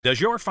Does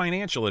your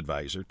financial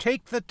advisor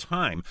take the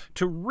time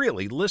to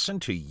really listen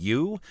to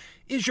you?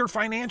 Is your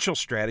financial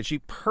strategy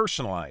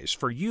personalized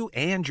for you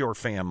and your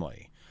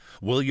family?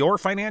 Will your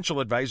financial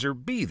advisor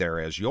be there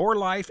as your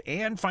life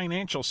and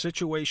financial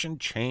situation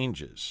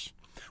changes?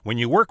 When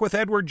you work with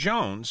Edward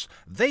Jones,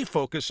 they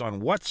focus on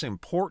what's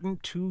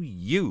important to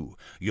you.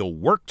 You'll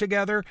work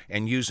together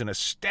and use an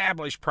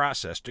established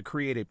process to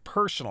create a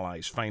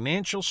personalized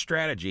financial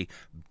strategy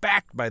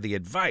backed by the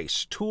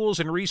advice, tools,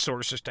 and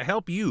resources to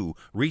help you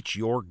reach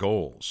your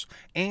goals.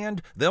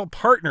 And they'll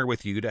partner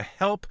with you to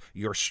help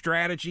your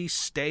strategy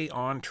stay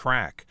on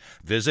track.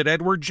 Visit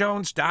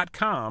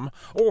edwardjones.com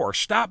or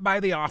stop by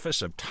the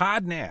office of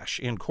Todd Nash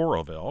in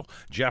Coralville,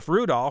 Jeff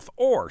Rudolph,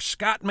 or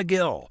Scott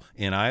McGill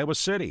in Iowa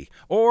City,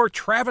 or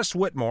Travis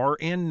Whitmore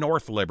in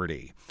North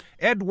Liberty.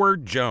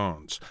 Edward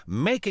Jones,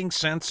 making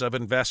sense of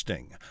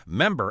investing.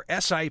 Member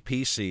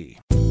SIPC.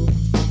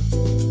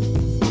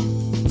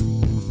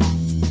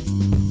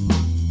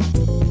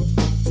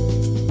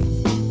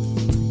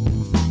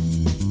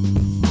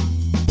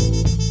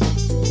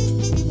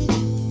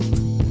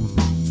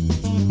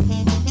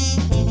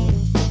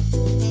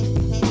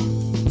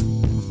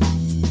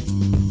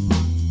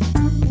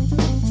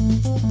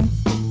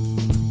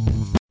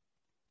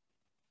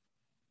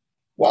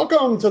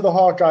 Welcome to the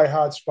Hawkeye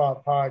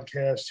Hotspot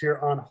podcast here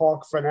on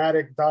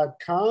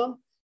hawkfanatic.com.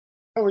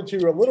 Coming to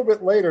you a little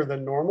bit later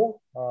than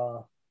normal.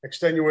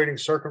 Extenuating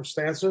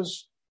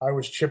circumstances. I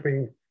was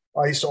chipping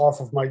ice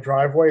off of my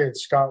driveway and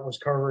Scott was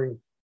covering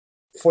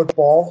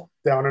football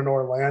down in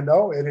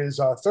Orlando. It is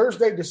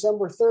Thursday,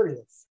 December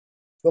 30th,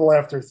 a little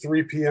after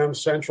 3 p.m.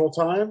 Central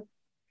Time.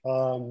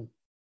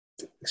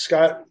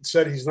 Scott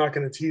said he's not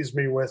going to tease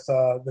me with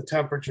the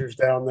temperatures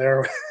down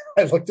there.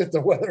 I looked at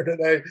the weather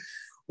today.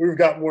 We've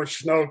got more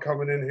snow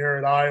coming in here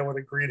in Iowa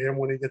to greet him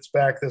when he gets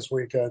back this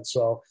weekend.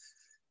 So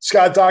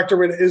Scott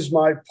Docterman is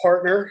my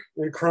partner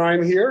in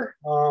crime here.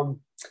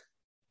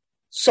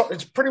 So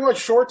it's pretty much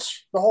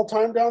shorts the whole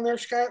time down there,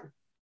 Scott?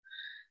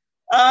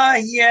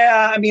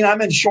 Yeah, I mean,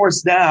 I'm in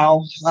shorts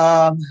now,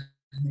 but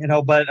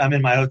I'm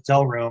in my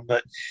hotel room.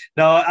 But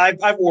no,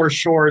 I've wore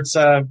shorts.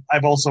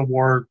 I've also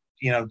wore,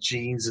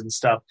 jeans and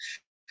stuff,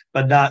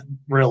 but not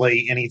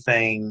really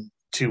anything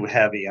too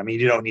heavy. I mean,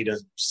 you don't need a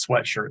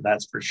sweatshirt,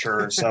 that's for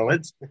sure. So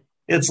it's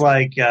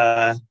like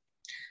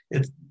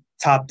it's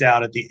topped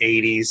out at the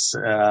 80s.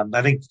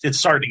 I think it's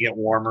starting to get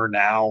warmer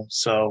now.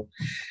 So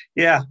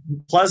yeah,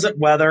 pleasant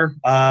weather.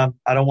 I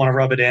don't want to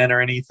rub it in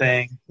or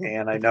anything.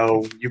 And I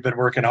know you've been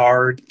working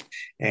hard,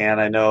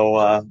 and I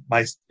know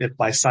if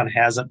my son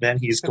hasn't been,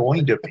 he's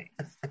going to be.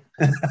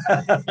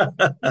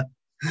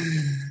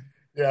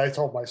 Yeah, I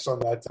told my son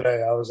that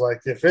today. I was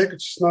like, if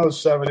it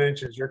snows 7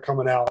 inches, you're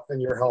coming out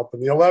and you're helping.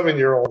 The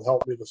 11-year-old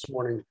helped me this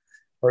morning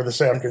or this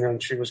afternoon.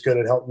 She was good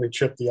at helping me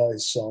chip the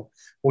ice. So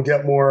we'll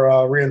get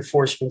more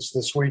reinforcements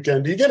this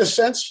weekend. Do you get a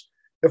sense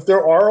if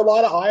there are a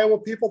lot of Iowa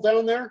people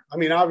down there? I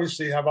mean,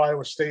 obviously you have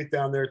Iowa State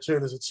down there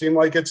too. Does it seem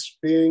like it's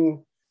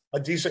being a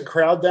decent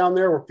crowd down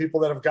there with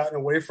people that have gotten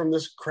away from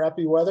this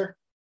crappy weather?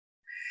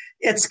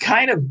 It's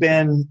kind of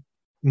been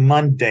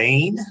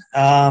mundane,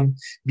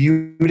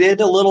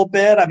 muted a little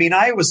bit. I mean,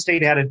 Iowa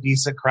State had a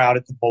decent crowd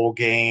at the bowl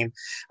game.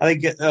 I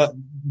think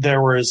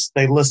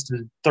they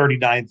listed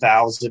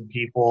 39,000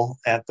 people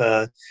at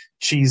the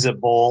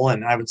Cheez-It Bowl,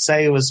 and I would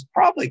say it was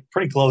probably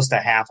pretty close to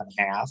half and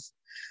half,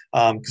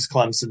 because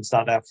Clemson's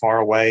not that far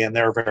away, and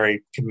they're a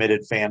very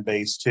committed fan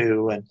base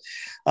too. And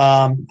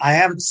I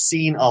haven't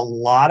seen a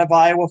lot of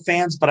Iowa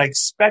fans, but I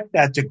expect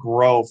that to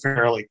grow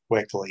fairly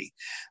quickly.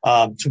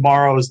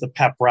 Tomorrow is the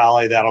pep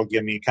rally. That'll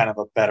give me kind of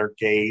a better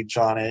gauge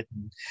on it.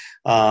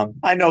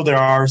 I know there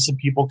are some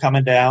people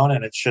coming down,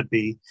 and it should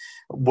be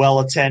well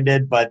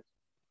attended, but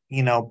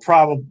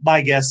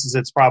my guess is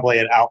it's probably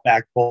at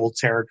Outback Bowl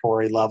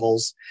territory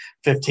levels,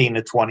 15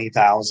 to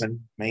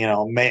 20,000.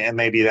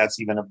 Maybe that's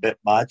even a bit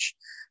much.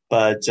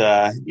 But,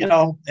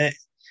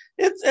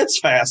 it's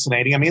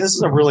fascinating. I mean, this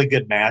is a really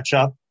good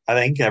matchup. I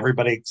think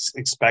everybody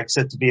expects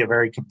it to be a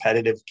very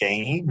competitive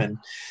game.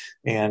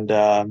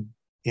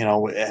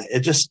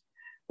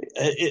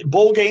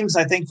 Bowl games,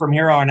 I think, from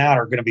here on out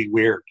are going to be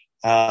weird.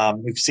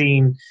 We've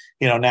seen,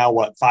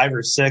 now 5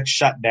 or 6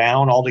 shut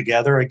down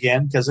altogether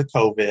again because of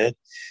COVID.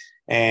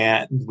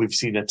 And we've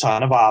seen a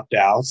ton of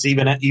opt-outs.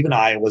 Even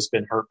Iowa's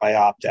been hurt by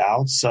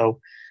opt-outs. So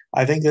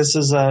I think this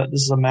is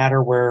a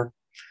matter where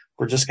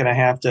we're just going to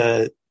have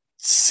to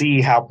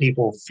see how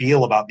people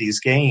feel about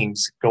these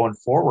games going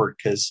forward,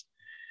 because,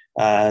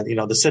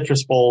 the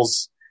Citrus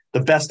Bowl's the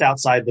best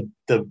outside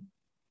the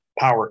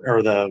power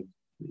or the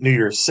New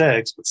Year's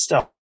Six, but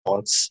still,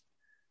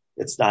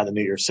 it's not the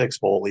New Year's Six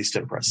Bowl, at least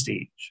in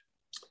prestige.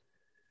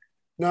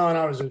 No, and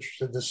I was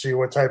interested to see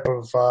what type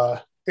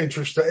of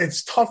interest.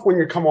 It's tough when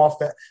you come off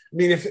that. I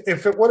mean,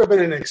 if it would have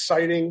been an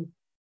exciting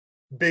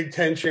Big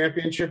Ten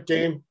championship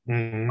game,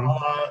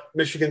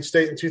 Michigan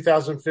State in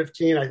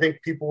 2015, I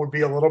think people would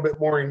be a little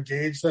bit more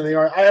engaged than they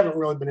are. I haven't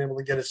really been able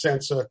to get a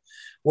sense of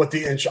what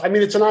it's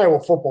an Iowa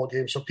football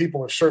game, so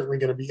people are certainly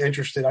going to be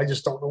interested. I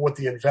just don't know what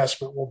the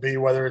investment will be,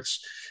 whether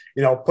it's,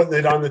 putting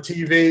it on the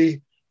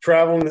TV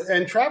traveling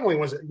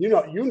was,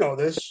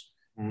 this.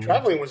 Mm-hmm.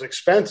 Traveling was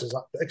expensive.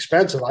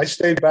 I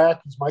stayed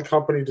back because my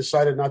company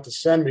decided not to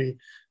send me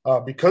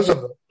because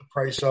of the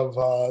price of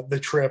the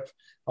trip.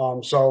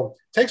 So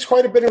it takes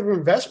quite a bit of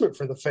investment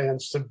for the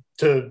fans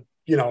to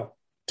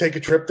take a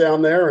trip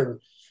down there, and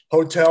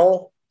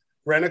hotel,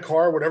 rent a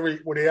car, whatever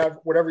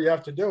you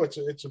have to do. It's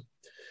a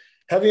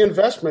heavy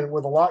investment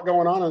with a lot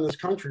going on in this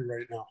country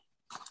right now.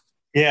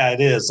 Yeah,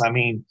 it is. I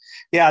mean,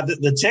 yeah,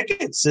 the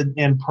tickets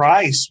in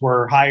price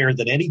were higher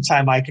than any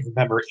time I can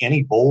remember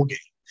any bowl game.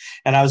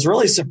 And I was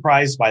really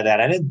surprised by that.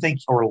 I didn't think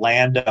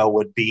Orlando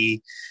would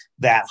be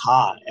that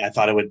high. I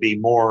thought it would be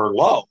more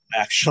low,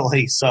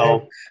 actually.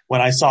 So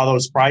when I saw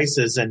those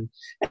prices, and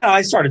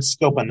I started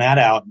scoping that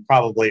out in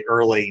probably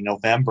early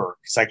November,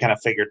 because I kind of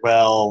figured,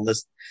 well,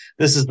 this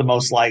is the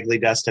most likely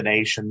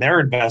destination. They're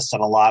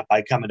investing a lot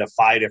by coming to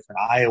 5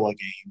 different Iowa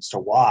games to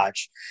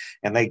watch.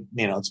 And they,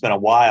 it's been a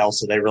while,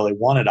 so they really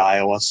wanted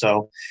Iowa.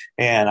 So,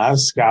 and I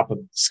was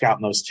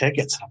scouting those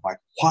tickets, and I'm like,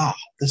 wow,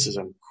 this is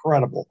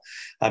incredible.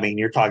 I mean,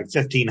 you're talking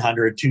 $1,500,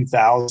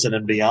 $2,000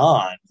 and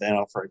beyond,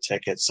 for a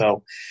ticket.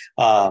 So,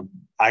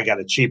 I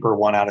got a cheaper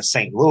one out of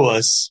St.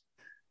 Louis,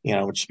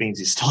 which means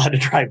you still had to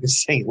drive to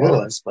St.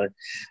 Louis,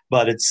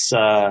 but it's,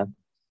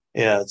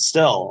 it's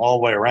still all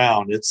the way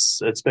around.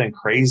 It's been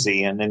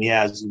crazy. And then,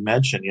 as you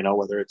mentioned,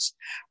 whether it's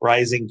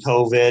rising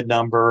COVID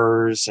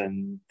numbers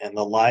and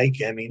the like,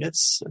 I mean,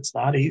 it's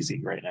not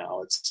easy right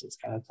now. It's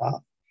kind of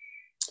tough.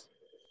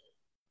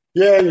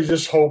 Yeah. And you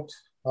just hope,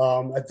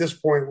 at this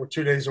point, we're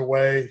 2 days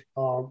away.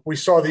 We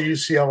saw the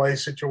UCLA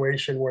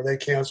situation where they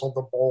canceled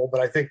the bowl,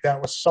 but I think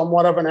that was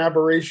somewhat of an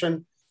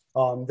aberration.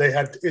 They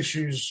had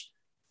issues,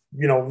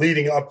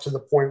 leading up to the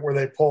point where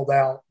they pulled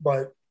out.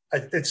 But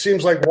it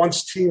seems like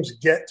once teams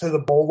get to the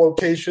bowl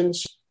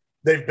locations,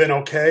 they've been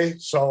okay.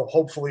 So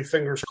hopefully,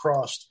 fingers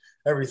crossed,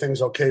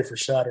 everything's okay for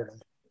Saturday.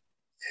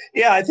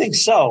 Yeah, I think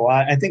so.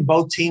 I think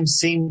both teams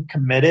seem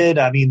committed.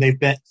 I mean, they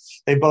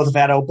both have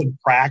had open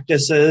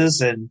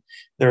practices, and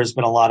there's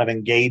been a lot of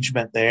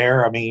engagement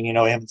there. I mean,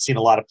 we haven't seen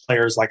a lot of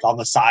players like on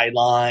the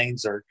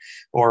sidelines or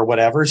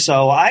whatever.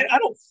 So I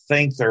don't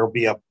think there will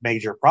be a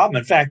major problem.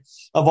 In fact,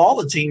 of all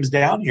the teams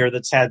down here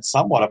that's had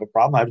somewhat of a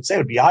problem, I would say it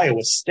would be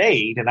Iowa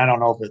State. And I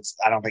don't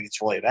think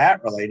it's really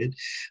that related,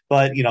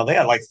 but they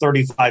had like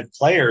 35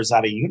 players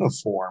out of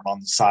uniform on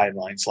the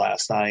sidelines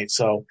last night.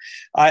 So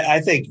I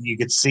think you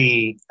could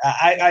see,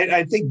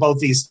 I think both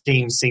these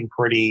teams seem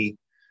pretty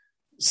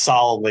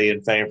solidly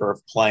in favor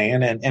of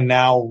playing, and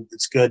now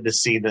it's good to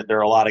see that there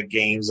are a lot of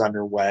games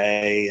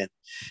underway,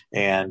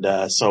 and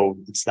so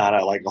it's not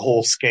like a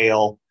whole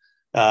scale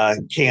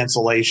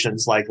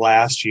cancellations like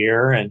last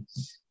year, and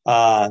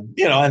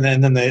and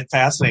then the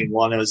fascinating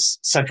one is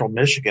Central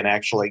Michigan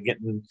actually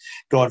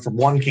going from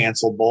one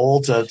canceled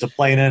bowl to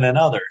playing in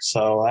another.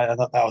 So I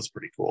thought that was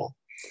pretty cool.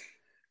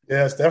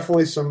 Yeah, it's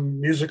definitely some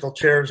musical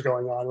chairs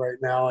going on right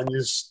now, and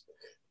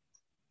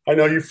I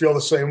know you feel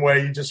the same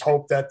way. You just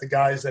hope that the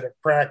guys that have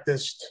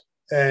practiced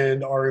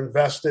and are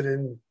invested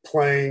in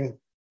playing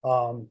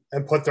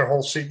and put their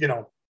whole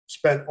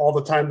spent all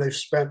the time they've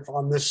spent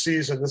on this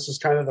season. This is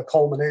kind of the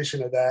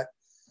culmination of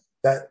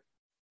that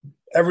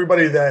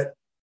everybody that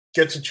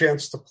gets a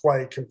chance to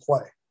play can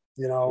play,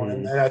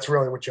 and that's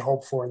really what you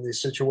hope for in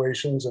these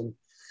situations. And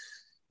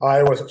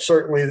Iowa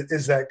certainly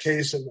is that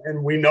case,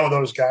 and we know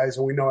those guys,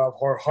 and we know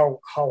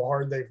how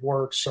hard they've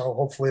worked. So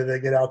hopefully they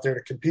get out there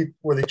to compete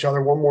with each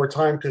other one more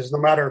time, because no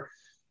matter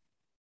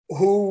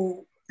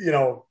who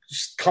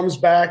comes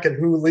back and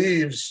who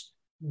leaves,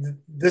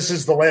 this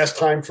is the last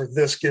time for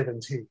this given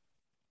team.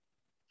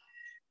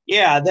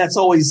 Yeah, that's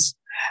always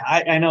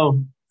I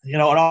know.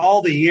 In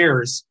all the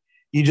years,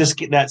 you just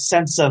get that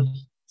sense of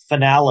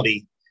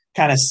finality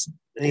kind of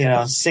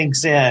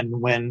sinks in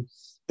when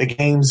the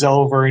game's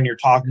over and you're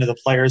talking to the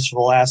players for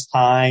the last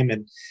time,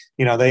 and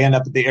they end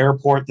up at the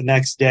airport the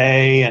next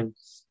day, and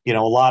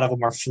a lot of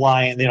them are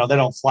flying. They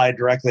don't fly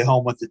directly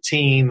home with the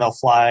team; they'll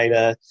fly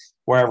to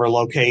wherever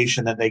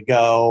location that they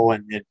go,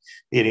 and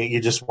you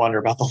just wonder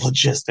about the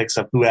logistics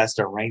of who has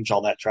to arrange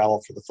all that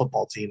travel for the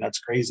football team. That's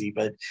crazy,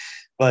 but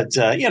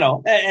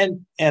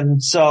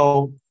and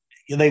so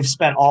they've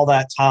spent all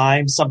that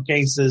time. Some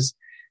cases,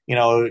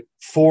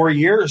 4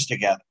 years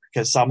together,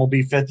 because some will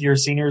be fifth-year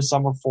seniors,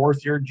 some are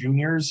fourth-year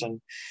juniors.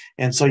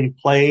 And so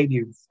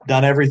you've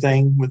done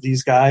everything with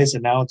these guys,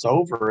 and now it's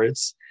over.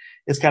 It's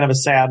kind of a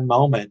sad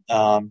moment.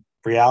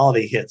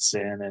 Reality hits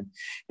in.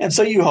 And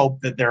so you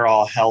hope that they're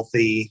all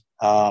healthy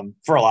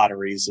for a lot of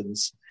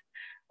reasons.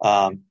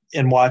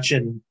 And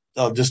watching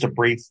just a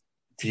brief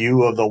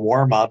view of the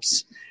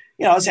warm-ups,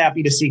 I was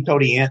happy to see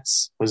Cody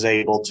Ince was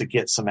able to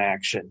get some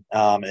action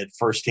at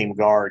first-team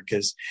guard,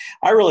 because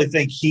I really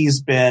think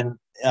he's been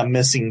a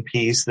missing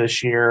piece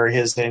this year.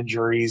 His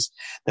injuries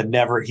he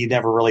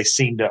never really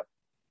seemed to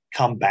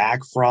come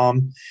back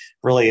from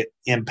really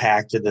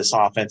impacted this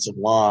offensive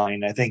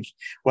line. I think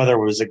whether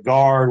it was a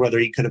guard, whether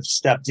he could have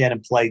stepped in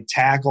and played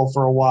tackle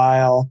for a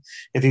while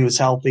if he was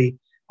healthy,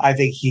 I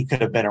think he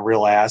could have been a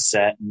real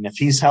asset. And if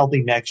he's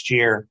healthy next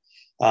year,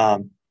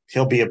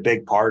 he'll be a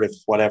big part of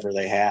whatever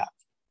they have.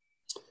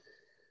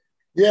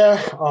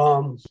 Yeah,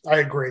 I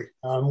agree.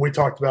 We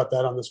talked about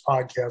that on this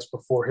podcast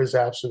before. His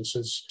absence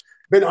has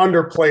been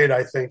underplayed,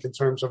 I think, in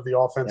terms of the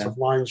Yeah. offensive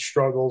line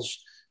struggles.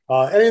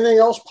 Anything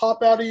else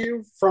pop out of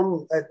you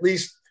from at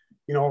least,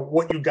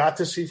 what you got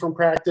to see from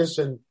practice?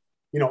 And,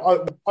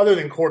 other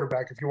than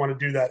quarterback, if you want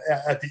to do that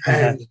at the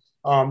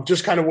end,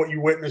 just kind of what you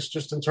witnessed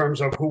just in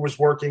terms of who was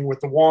working with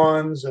the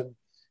ones and,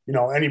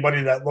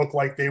 anybody that looked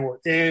like they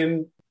were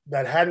in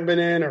that hadn't been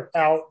in or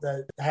out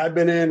that had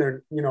been in,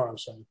 or you know what I'm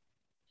saying?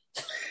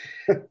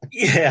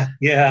 Yeah,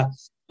 yeah.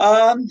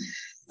 I'm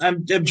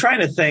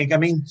trying to think. I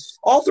mean,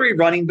 all three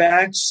running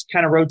backs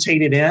kind of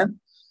rotated in.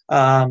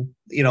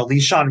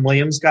 Le'Shawn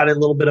Williams got a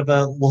little bit of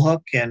a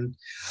look, and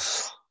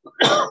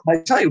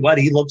I tell you what,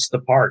 he looks the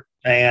part,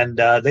 and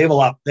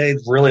they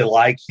really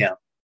like him.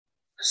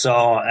 So,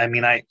 I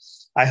mean, I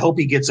hope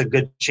he gets a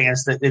good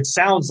chance. That it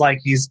sounds like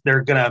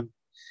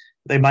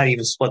they might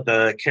even split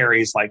the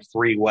carries like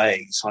three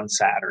ways on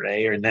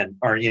Saturday, or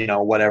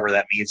whatever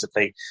that means if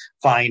they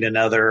find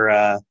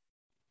another.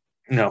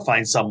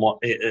 Find someone,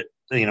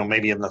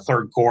 maybe in the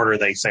third quarter,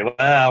 they say,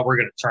 well, we're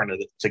going to turn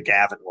to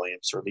Gavin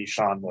Williams or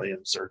Le'Shawn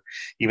Williams or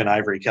even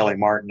Ivory Kelly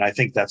Martin. I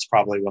think that's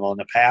probably what will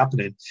end up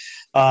happening.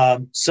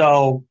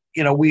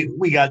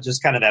 We got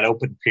just kind of that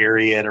open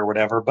period or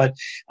whatever. But,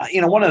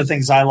 one of the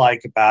things I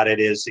like about it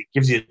is it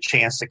gives you a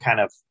chance to kind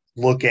of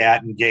look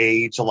at and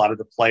gauge a lot of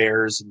the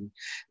players and,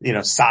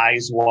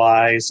 size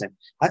wise. And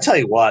I tell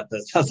you what,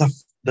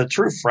 the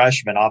true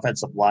freshman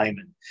offensive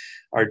linemen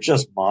are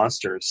just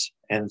monsters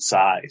in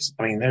size.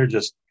 I mean, they're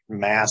just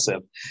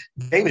massive.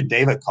 David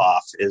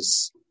Davidkoff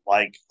is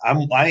like,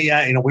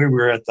 we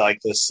were at like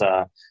this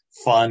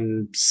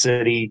fun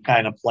city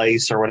kind of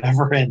place or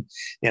whatever in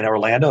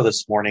Orlando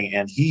this morning,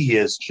 and he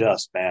is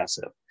just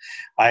massive.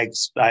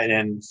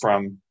 And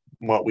from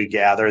what we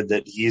gathered,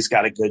 that he's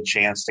got a good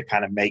chance to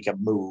kind of make a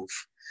move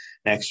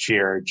next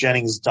year.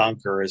 Jennings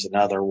Dunker is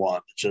another one,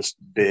 just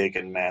big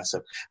and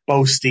massive.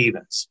 Bo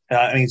Stevens.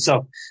 I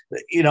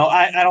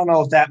don't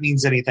know if that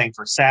means anything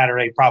for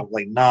Saturday.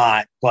 Probably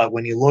not. But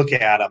when you look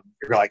at them,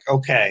 you're like,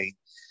 okay,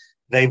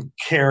 they've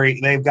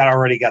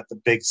already got the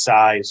big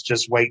size.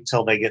 Just wait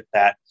until they get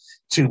that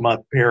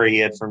 2-month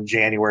period from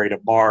January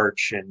to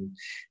March.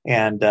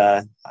 And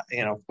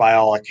by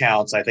all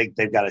accounts, I think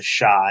they've got a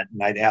shot.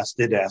 And I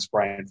did ask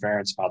Brian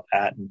Ferentz about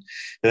that. And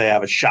they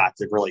have a shot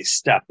to really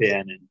step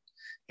in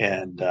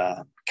and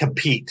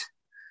compete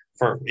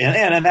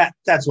and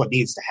that's what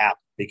needs to happen,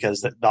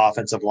 because the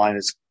offensive line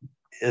is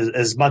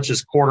as much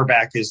as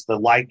quarterback is the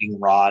lightning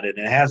rod, and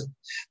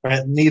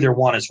neither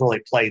one has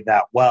really played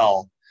that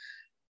well.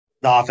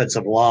 The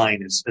offensive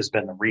line has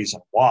been the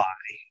reason why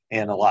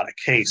in a lot of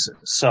cases.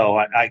 So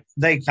I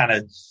kind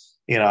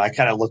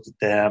of looked at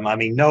them. I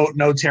mean,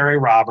 no Terry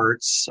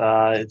Roberts.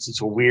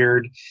 It's a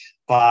weird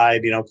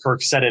vibe.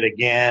 Kirk said it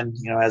again,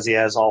 as he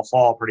has all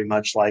fall, pretty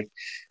much like,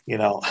 you'd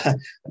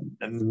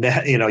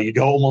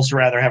almost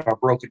rather have a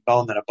broken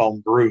bone than a bone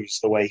bruise,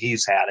 the way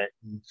he's had it.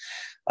 And,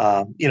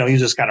 he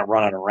was just kind of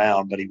running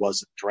around, but he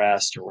wasn't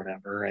dressed or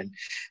whatever.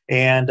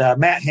 And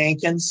Matt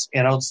Hankins,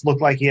 it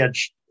looked like he had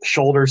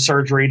shoulder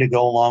surgery to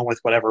go along with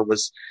whatever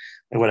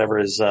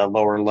his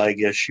lower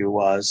leg issue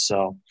was.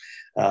 So,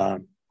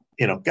 got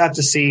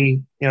to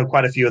see,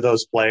 quite a few of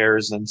those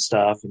players and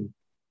stuff, and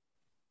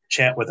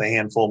chat with a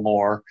handful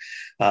more.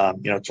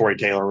 Tory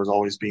Taylor was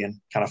always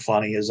being kind of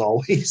funny as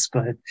always,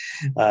 but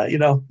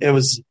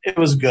it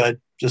was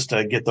good just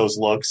to get those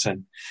looks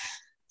and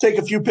take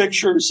a few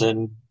pictures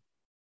and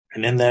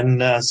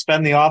then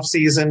spend the off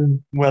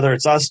season, whether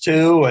it's us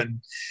two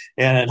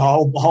and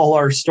all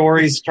our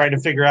stories, trying to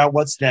figure out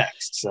what's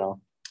next.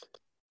 So,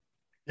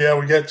 yeah,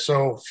 we get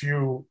so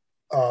few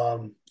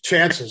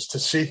chances to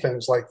see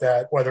things like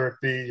that, whether it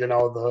be,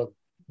 the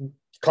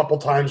couple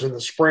times in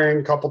the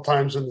spring, couple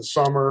times in the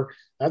summer.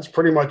 That's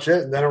pretty much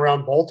it. And then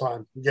around bowl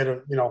time, you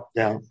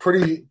get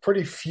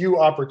pretty few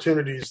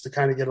opportunities to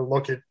kind of get a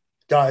look at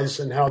guys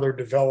and how they're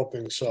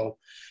developing. So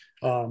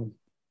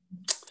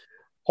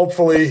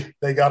hopefully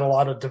they got a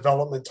lot of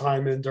development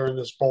time in during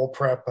this bowl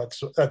prep.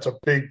 That's a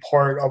big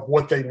part of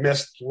what they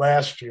missed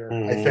last year.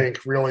 Mm-hmm. I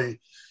think really,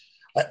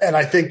 and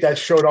I think that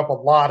showed up a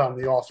lot on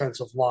the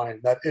offensive line,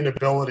 that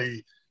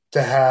inability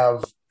to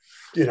have,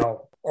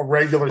 a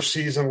regular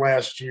season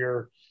last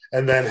year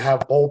and then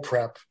have bowl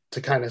prep to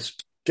kind of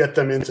get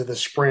them into the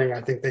spring.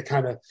 I think they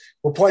kind of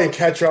were playing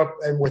catch up,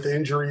 and with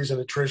injuries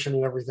and attrition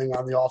and everything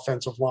on the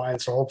offensive line.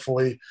 So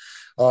hopefully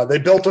they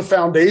built a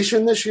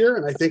foundation this year,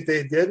 and I think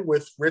they did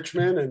with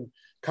Richmond and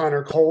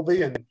Connor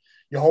Colby. And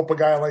you hope a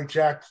guy like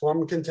Jack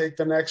Plum can take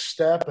the next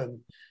step,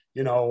 and,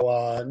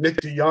 Nick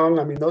DeYoung.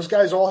 I mean, those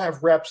guys all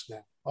have reps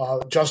now.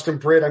 Justin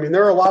Britt. I mean,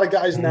 there are a lot of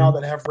guys now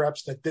that have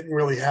reps that didn't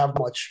really have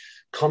much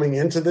coming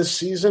into this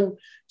season.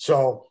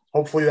 So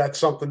hopefully that's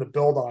something to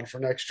build on for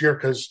next year,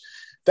 because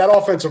that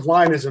offensive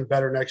line isn't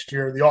better next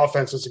year. The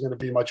offense isn't going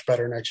to be much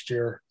better next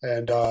year.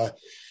 And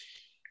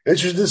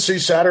interested to see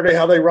Saturday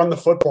how they run the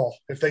football,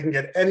 if they can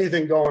get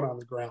anything going on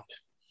the ground.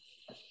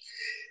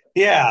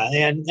 Yeah,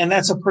 and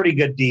that's a pretty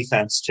good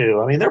defense too.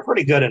 I mean, they're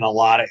pretty good in a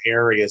lot of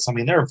areas. I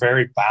mean, they're a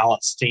very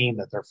balanced team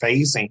that they're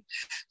facing.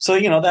 So,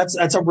 that's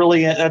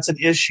an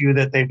issue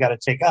that they've got to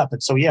take up.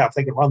 And so, yeah, if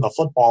they can run the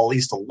football at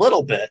least a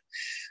little bit,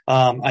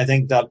 I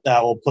think that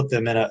will put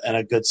them in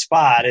a good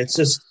spot. It's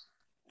just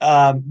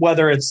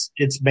whether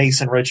it's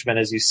Mason Richmond,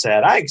 as you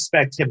said, I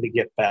expect him to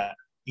get better.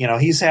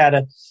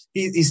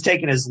 He's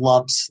taken his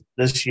lumps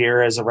this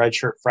year as a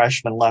redshirt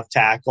freshman left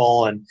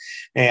tackle,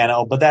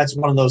 but that's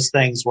one of those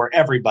things where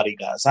everybody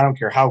does. I don't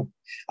care how.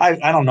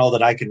 I don't know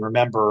that I can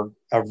remember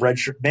a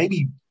redshirt.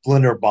 Maybe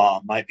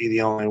Linderbaum might be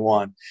the only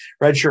one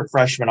redshirt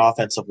freshman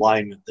offensive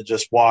lineman that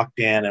just walked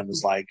in and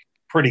was like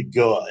pretty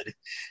good,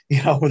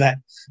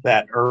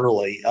 that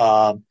early.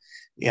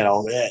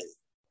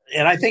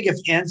 And I think if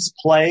Ince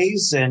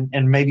plays and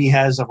maybe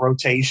has a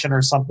rotation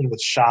or something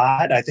with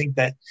Schott, I think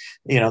that,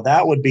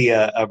 that would be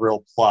a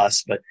real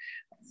plus. But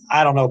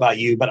I don't know about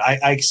you, but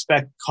I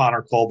expect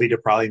Connor Colby to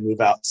probably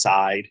move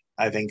outside.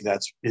 I think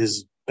that's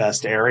his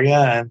best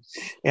area.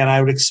 And I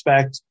would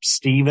expect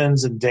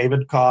Stevens and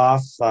David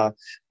Koff,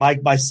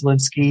 Mike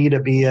Myslinski to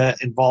be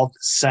involved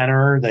at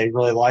center. They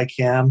really like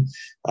him.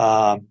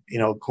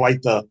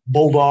 Quite the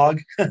bulldog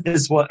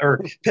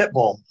or pit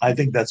bull. I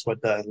think that's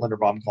what the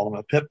Linderbaum called him,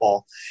 a pit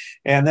bull.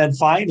 And then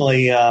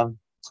finally, one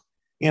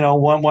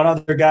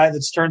other guy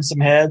that's turned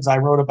some heads, I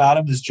wrote about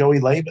him, is Joey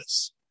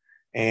Labus.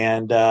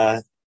 And,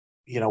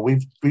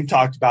 we've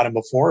talked about him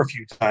before a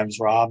few times,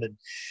 Rob,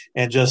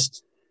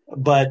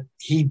 but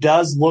he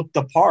does look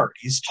the part.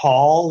 He's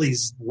tall,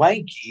 he's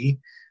lanky.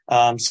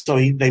 So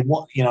they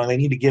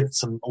need to get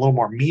a little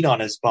more meat on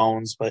his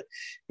bones. But,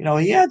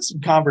 he had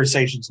some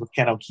conversations with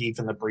Ken O'Keefe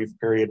in the brief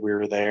period we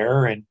were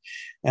there. And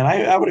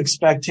I would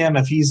expect him,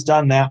 if he's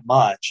done that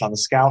much on the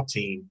scout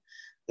team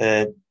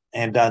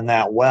and done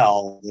that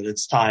well, that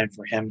it's time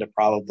for him to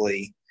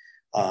probably,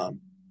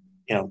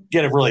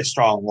 get a really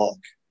strong look.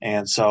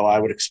 And so I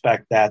would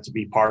expect that to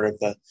be part of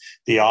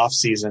the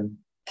off-season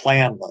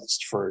plan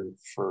list for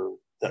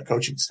the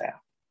coaching staff.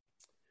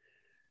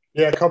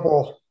 Yeah,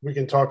 we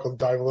can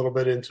dive a little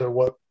bit into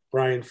what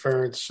Brian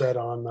Ferentz said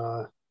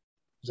on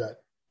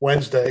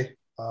Wednesday,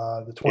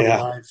 the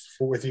 29th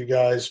with you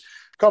guys.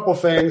 A couple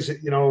things,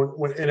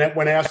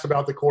 when asked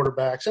about the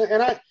quarterbacks,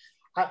 and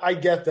I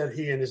get that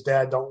he and his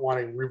dad don't want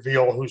to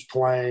reveal who's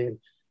playing.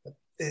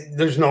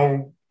 There's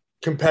no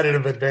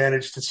competitive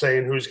advantage to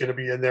saying who's going to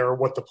be in there or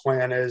what the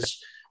plan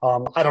is.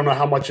 I don't know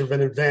how much of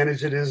an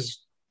advantage it is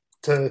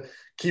to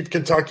keep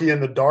Kentucky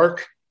in the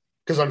dark,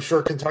 because I'm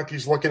sure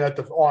Kentucky's looking at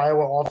the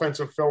Iowa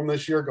offensive film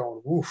this year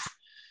going, oof.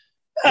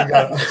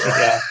 Iowa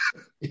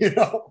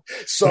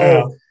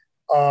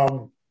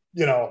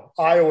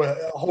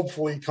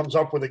hopefully comes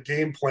up with a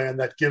game plan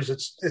that gives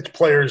its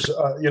players,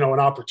 an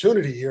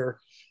opportunity here.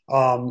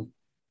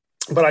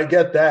 But I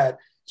get that.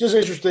 Just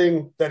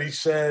interesting that he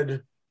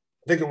said,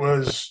 I think it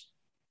was,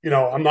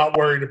 I'm not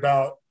worried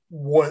about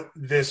what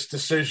this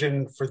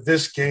decision for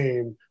this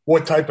game,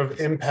 what type of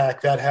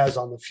impact that has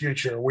on the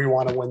future. We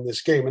want to win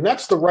this game. And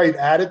that's the right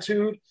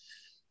attitude.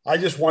 I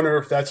just wonder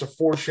if that's a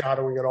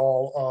foreshadowing at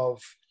all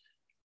of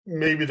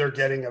maybe they're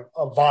getting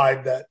a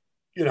vibe that,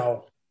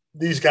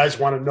 these guys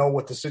want to know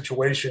what the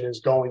situation is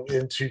going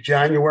into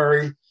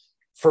January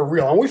for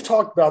real. And we've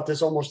talked about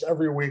this almost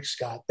every week,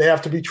 Scott. They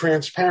have to be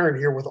transparent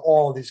here with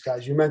all of these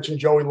guys. You mentioned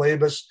Joey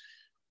Labus.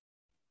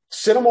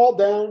 Sit them all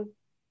down,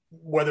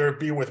 whether it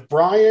be with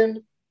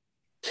Brian,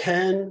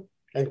 Ken,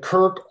 and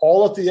Kirk,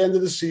 all at the end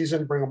of the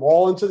season, bring them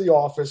all into the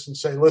office and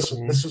say,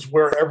 listen, this is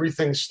where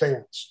everything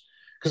stands.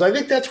 Because I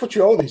think that's what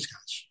you owe these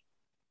guys.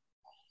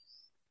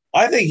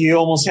 I think you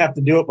almost have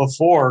to do it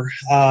before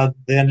the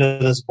end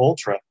of this bowl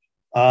trip.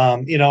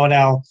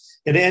 Now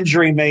an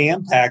injury may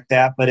impact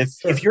that, but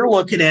if you're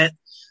looking at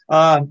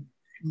by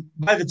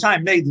the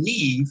time they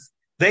leave,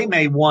 they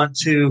may want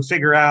to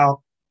figure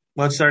out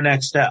what's their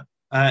next step.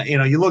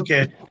 You look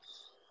at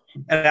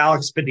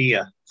Alex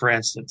Padilla, for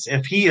instance,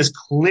 if he is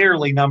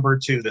clearly number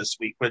 2 this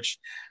week, which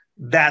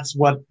that's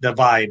what the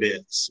vibe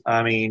is.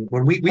 I mean,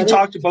 when we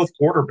talked to both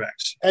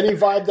quarterbacks. Any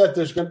vibe that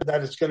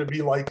it's going to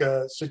be like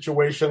a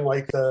situation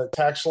like the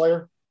Tax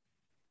Slayer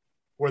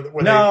where they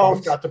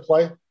both got to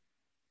play?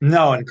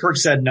 No, and Kirk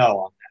said no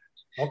on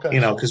that. Okay.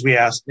 Because we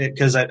asked,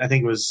 because I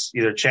think it was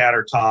either Chad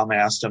or Tom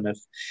asked him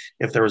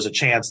if there was a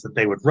chance that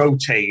they would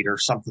rotate or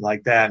something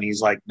like that. And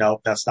he's like,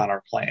 nope, that's not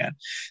our plan.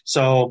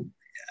 So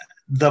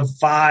the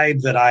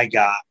vibe that I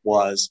got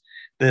was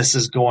this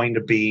is going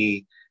to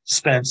be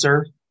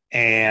Spencer,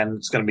 and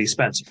it's going to be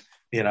Spencer,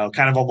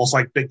 kind of almost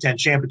like Big Ten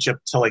championship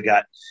until he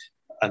got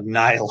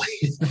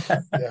annihilated.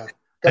 Yeah.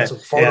 Got some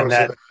photos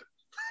of it.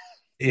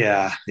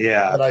 Yeah.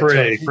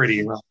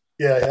 Pretty rough.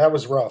 Yeah, that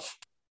was rough.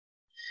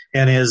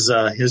 And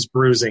his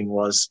bruising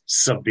was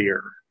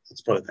severe.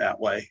 Let's put it that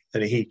way.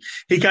 And he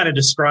kind of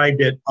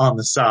described it on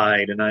the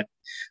side, and I'm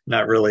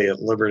not really at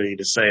liberty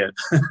to say it.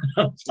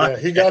 Yeah,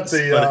 he got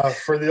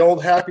for the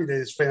old Happy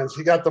Days fans,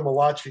 he got the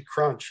Malachi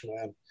Crunch,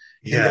 man.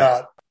 He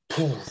got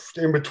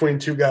in between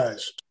two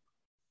guys.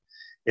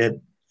 It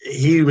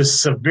he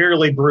was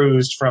severely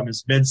bruised from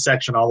his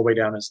midsection all the way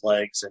down his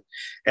legs and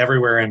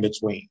everywhere in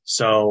between.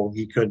 So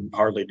he couldn't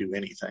hardly do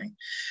anything.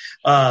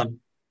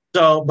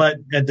 But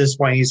at this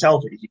point, he's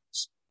healthy.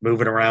 He's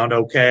moving around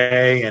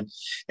okay. And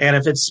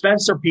if it's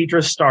Spencer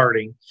Petras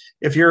starting,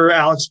 if you're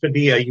Alex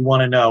Padilla, you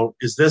want to know,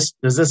 does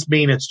this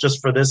mean it's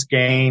just for this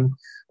game,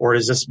 or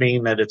does this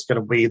mean that it's going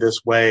to be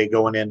this way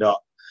going into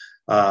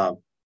the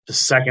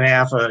second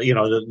half of,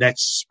 the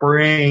next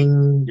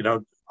spring,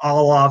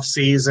 all off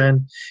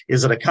season?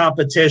 Is it a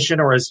competition,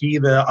 or is he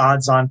the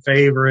odds on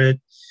favorite?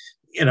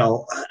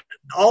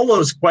 All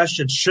those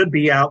questions should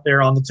be out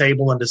there on the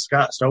table and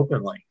discussed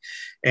openly.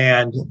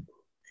 And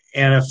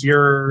if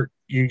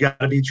you got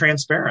to be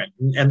transparent.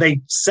 And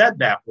they said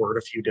that word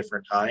a few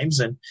different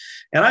times, and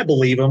I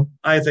believe them.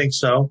 I think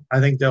so. I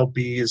think they'll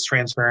be as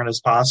transparent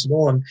as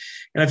possible. And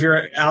if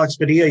you're Alex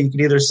Padilla, you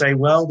can either say,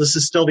 well, this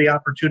is still the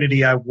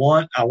opportunity I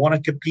want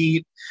to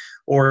compete.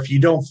 Or if you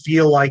don't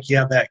feel like you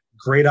have that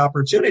great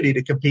opportunity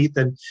to compete,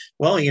 then,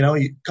 well,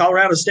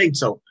 Colorado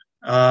State's open.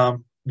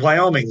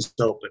 Wyoming's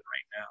open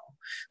right now.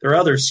 There are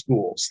other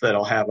schools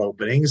that'll have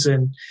openings,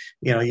 and,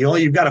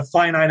 you've got a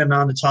finite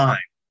amount of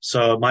time.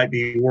 So it might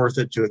be worth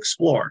it to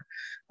explore.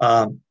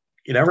 You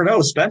never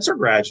know. Spencer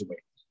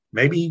graduated.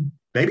 Maybe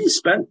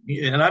Spencer,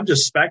 and I'm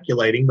just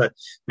speculating, but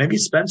maybe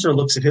Spencer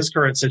looks at his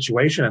current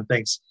situation and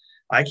thinks,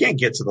 I can't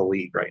get to the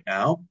league right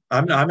now.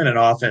 I'm in an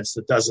offense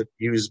that doesn't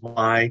use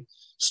my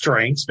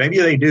strengths.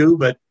 Maybe they do,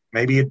 but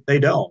maybe they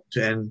don't.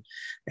 And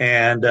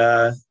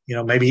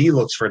maybe he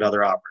looks for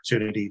another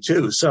opportunity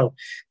too. So,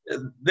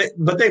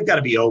 but they've got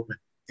to be open.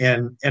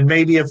 And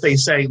maybe if they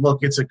say,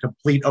 look, it's a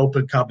complete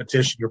open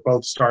competition, you're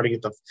both starting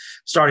at the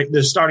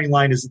starting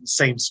line is at the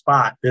same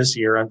spot this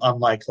year,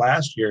 unlike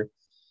last year,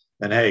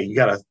 then hey, you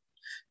got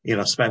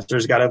to,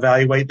 Spencer's got to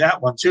evaluate that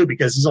one too,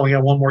 because he's only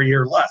got one more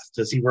year left.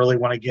 Does he really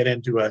want to get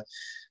into a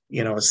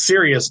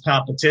serious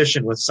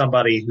competition with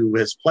somebody who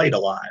has played a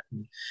lot?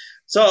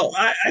 So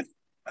I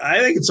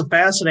think it's a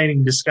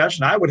fascinating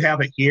discussion. I would have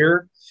it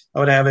here. I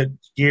would have it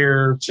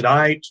here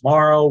tonight,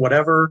 tomorrow,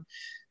 whatever.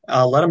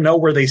 Let them know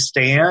where they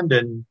stand,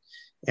 and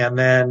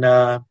then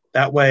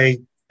that way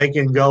they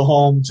can go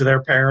home to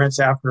their parents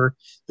after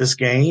this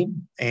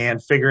game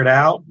and figure it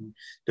out and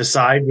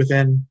decide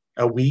within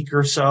a week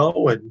or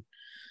so,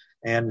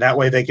 and that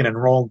way they can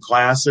enroll in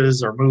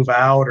classes or move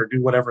out or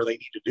do whatever they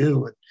need to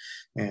do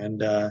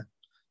and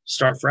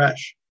start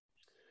fresh.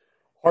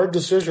 Hard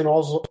decisions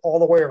all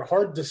the way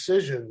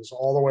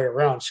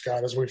around,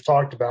 Scott, as we've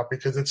talked about,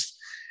 because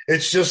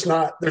it's just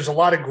not. There's a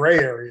lot of gray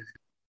area.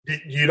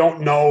 You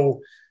don't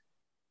know.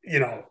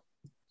 You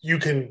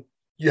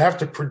have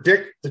to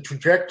predict the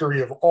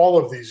trajectory of all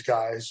of these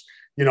guys.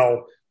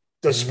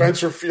 Does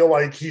Spencer feel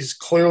like he's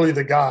clearly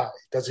the guy?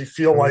 Does he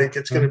feel like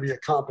it's going to be a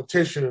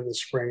competition in the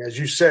spring? As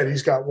you said,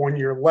 he's got 1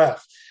 year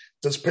left.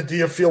 Does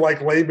Padilla feel like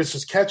Labus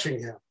is catching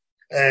him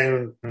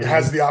and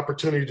has the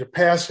opportunity to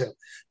pass him?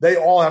 They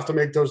all have to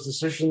make those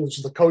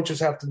decisions. The coaches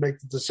have to make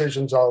the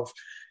decisions of,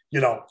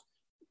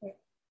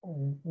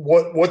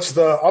 what's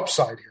the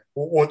upside here?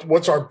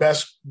 What's our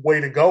best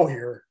way to go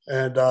here?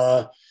 And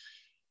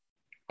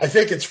I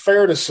think it's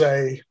fair to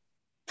say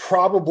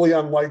probably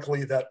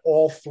unlikely that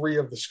all three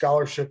of the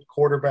scholarship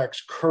quarterbacks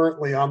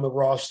currently on the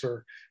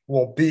roster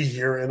will be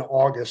here in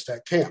August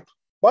at camp.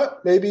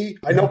 But maybe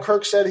I know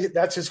Kirk said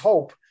that's his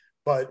hope,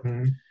 but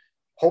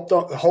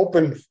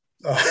hoping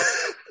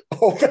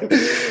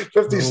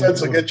 50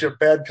 cents will get you a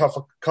bad cup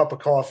of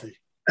coffee.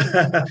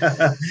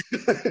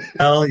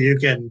 Well, you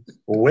can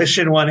wish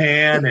in one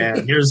hand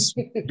and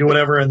do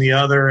whatever in the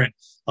other, and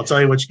I'll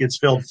tell you which gets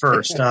filled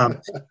first. I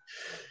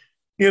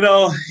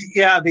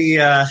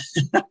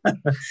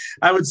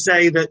would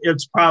say that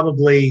it's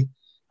probably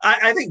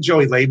I think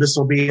Joey Labus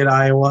will be at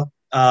Iowa,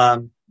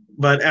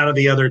 but out of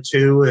the other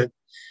two,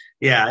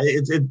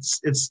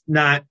 it's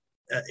not.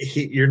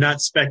 You're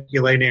not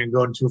speculating and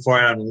going too far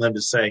out on a limb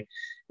to say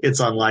it's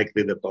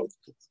unlikely that both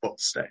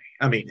stay.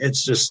 I mean,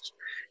 it's just.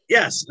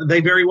 Yes,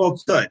 they very well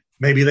could.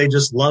 Maybe they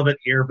just love it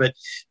here. But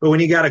when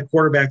you got a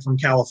quarterback from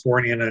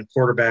California and a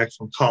quarterback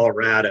from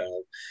Colorado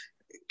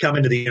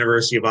coming to the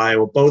University of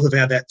Iowa, both have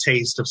had that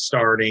taste of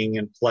starting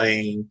and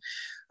playing.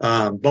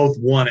 Both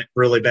won it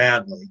really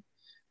badly.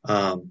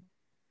 At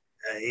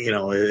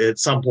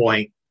some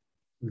point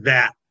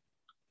that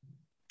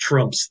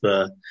trumps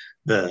the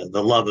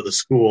love of the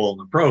school and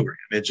the program.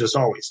 It just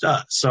always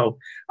does. So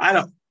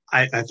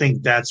I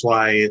think that's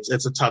why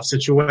it's a tough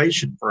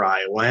situation for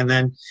Iowa. And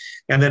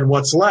then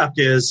what's left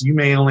is you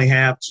may only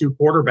have two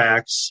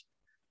quarterbacks,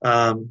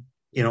 in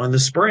the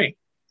spring.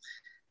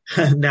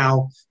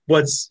 Now,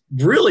 what's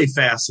really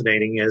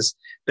fascinating is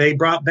they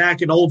brought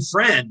back an old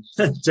friend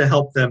to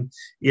help them,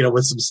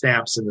 with some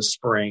snaps in the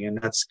spring, and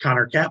that's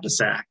Connor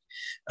Kapisak.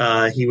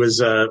 He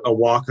was a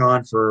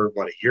walk-on for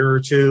a year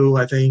or two,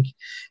 I think,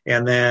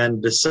 and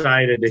then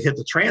decided to hit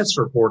the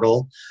transfer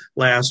portal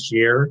last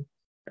year.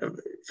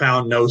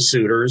 Found no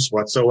suitors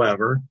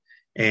whatsoever,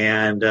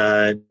 and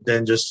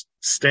then just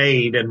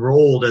stayed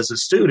enrolled as a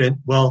student.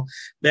 Well,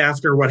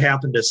 after what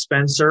happened to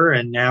Spencer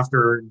and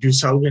after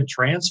Deuce Hogan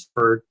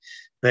transferred,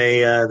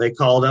 they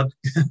called up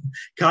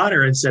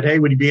Connor and said, hey,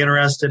 would you be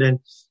interested in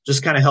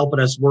just kind of helping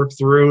us work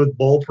through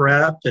bowl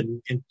prep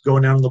and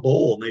going down to the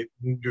bowl? And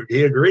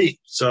he agreed.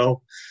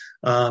 So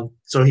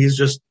he's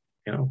just,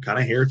 kind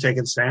of here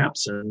taking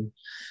snaps and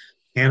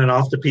handing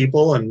off to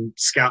people and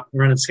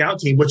running scout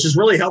team, which has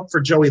really helped for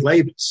Joey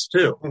Labus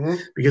too,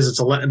 because it's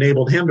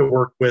enabled him to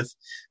work with,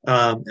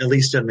 at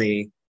least in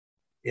the,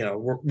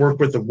 work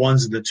with the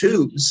ones and the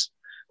twos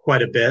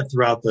quite a bit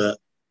throughout the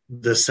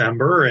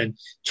December and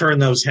turn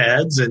those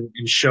heads and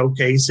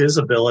showcase his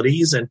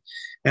abilities. And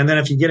then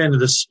if you get into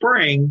the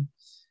spring,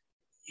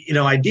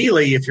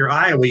 ideally, if you're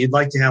Iowa, you'd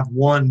like to have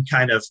one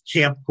kind of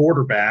camp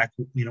quarterback,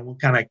 one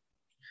kind of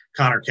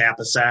Connor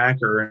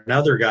Kapisak or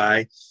another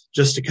guy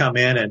just to come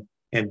in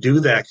and do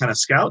that kind of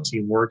scout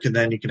team work. And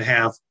then you can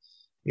have,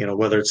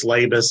 whether it's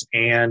Labus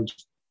and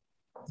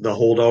the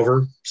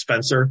holdover,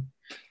 Spencer,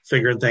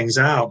 figuring things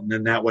out. And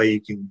then that way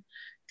you can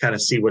kind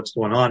of see what's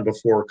going on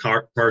before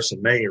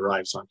Carson May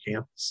arrives on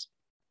campus.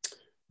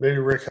 Maybe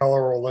Rick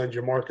Heller will lend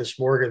you Marcus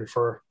Morgan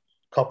for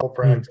a couple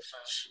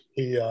practices.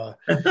 He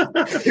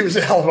was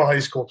a hell of a high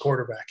school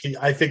quarterback.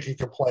 I think he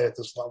can play at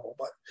this level,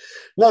 but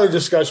another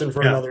discussion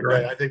for another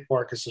day. I think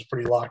Marcus is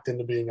pretty locked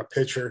into being a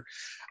pitcher.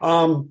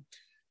 That's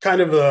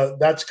kind of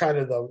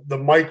the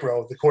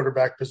micro, the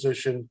quarterback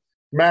position.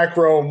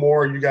 Macro,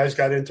 more you guys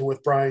got into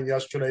with Brian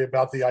yesterday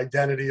about the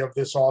identity of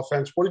this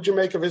offense. What did you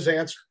make of his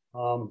answer?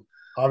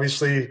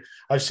 Obviously,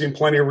 I've seen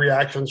plenty of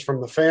reactions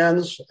from the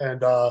fans,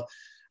 and I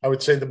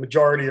would say the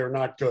majority are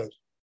not good.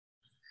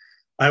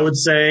 I would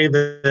say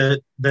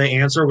that the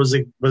answer was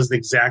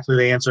exactly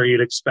the answer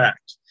you'd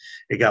expect.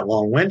 It got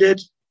long-winded.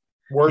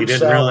 Word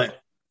salad.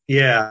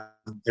 Yeah.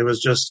 It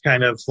was just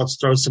kind of, let's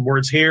throw some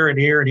words here and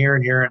here and here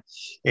and here.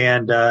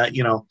 And,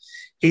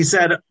 he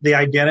said the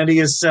identity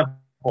is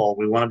simple.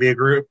 We want to be a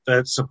group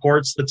that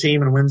supports the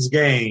team and wins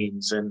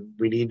games, and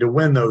we need to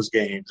win those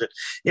games.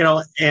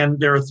 And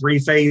they're a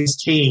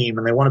three-phase team,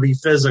 and they want to be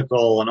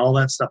physical and all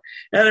that stuff.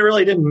 And it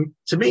really didn't,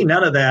 to me,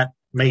 none of that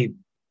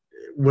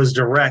was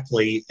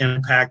directly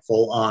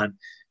impactful on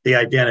the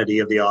identity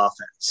of the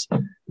offense. I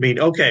mean,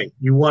 okay,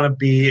 you want to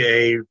be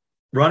a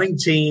running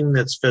team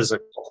that's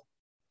physical.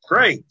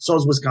 Great. So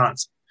is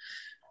Wisconsin.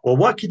 Well,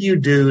 what could you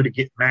do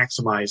to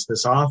maximize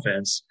this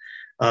offense?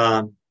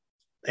 That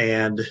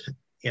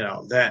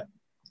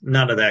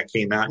none of that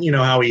came out. You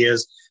know how he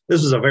is.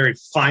 This was a very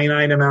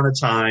finite amount of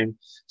time,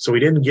 so we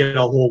didn't get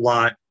a whole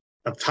lot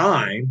of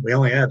time. We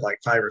only had like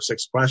 5 or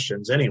 6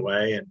 questions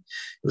anyway, and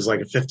it was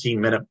like a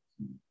 15-minute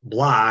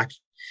block,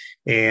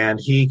 and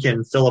he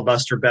can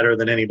filibuster better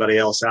than anybody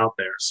else out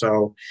there.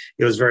 So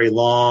it was very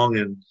long,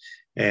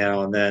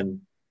 and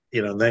then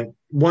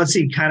once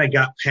he kind of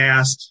got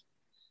past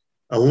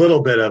a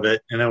little bit of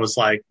it, and it was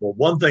like, well,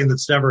 one thing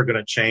that's never going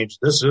to change,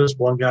 this is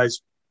one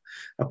guy's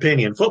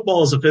opinion.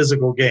 Football is a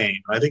physical game.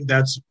 I think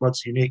that's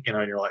what's unique.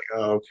 You're like,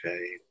 oh,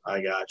 okay,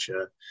 I got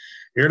you.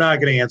 You're not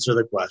going to answer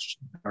the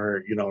question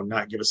or,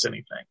 not give us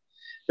anything.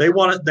 They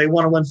want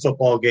to win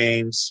football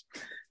games.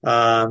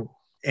 And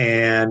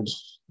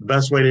the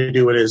best way to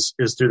do it is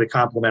through the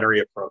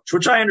complementary approach,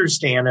 which I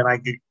understand.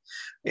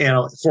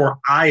 And for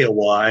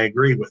Iowa, I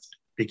agree with it,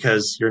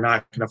 because you're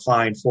not going to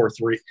find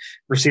 4-3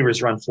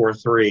 receivers run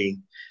 4-3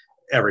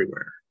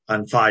 everywhere,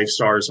 and 5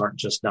 stars aren't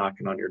just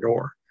knocking on your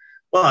door,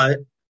 but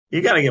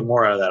you got to get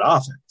more out of that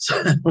offense.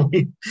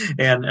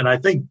 and I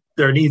think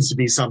there needs to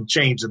be some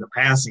change in the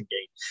passing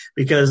game,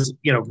 because,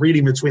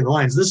 reading between the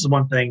lines, this is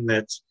one thing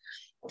that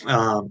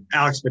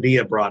Alex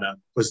Padilla brought up,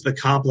 was the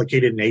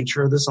complicated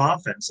nature of this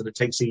offense, and it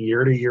takes a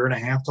year to year and a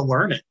half to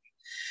learn it.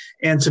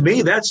 And to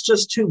me, that's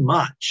just too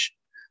much.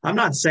 I'm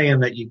not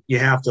saying that you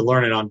have to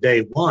learn it on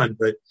day one,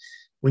 but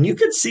when you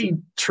can see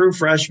true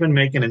freshmen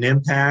making an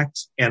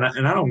impact, and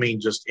I don't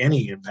mean just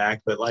any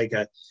impact, but like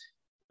a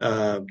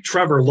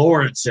Trevor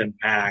Lawrence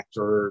impact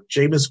or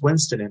Jameis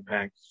Winston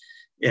impact,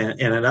 and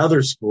in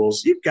other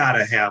schools, you've got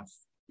to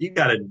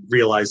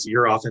realize that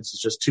your offense is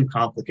just too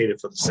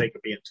complicated for the sake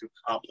of being too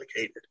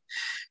complicated.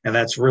 And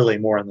that's really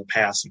more in the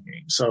passing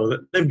game. So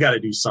they've got to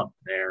do something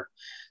there.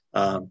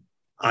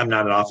 I'm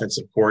not an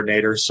offensive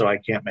coordinator, so I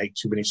can't make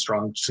too many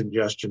strong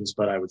suggestions,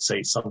 but I would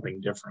say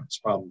something different is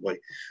probably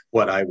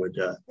what I would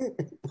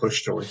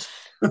push towards.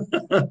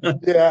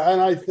 Yeah. And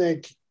I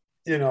think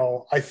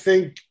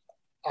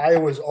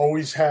Iowa's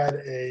always had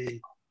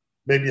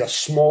maybe a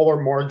smaller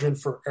margin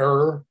for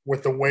error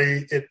with the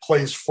way it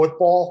plays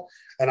football.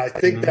 And I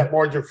think that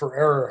margin for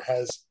error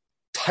has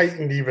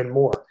tightened even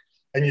more.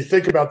 And you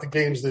think about the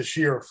games this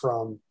year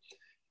from,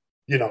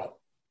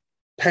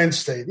 Penn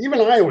State,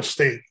 even Iowa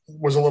State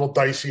was a little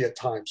dicey at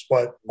times,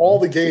 but all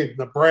the games,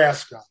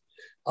 Nebraska,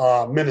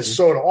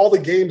 Minnesota, all the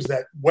games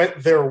that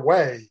went their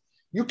way,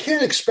 you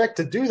can't expect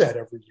to do that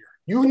every year.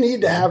 You need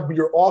to have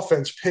your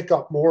offense pick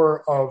up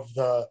more of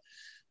the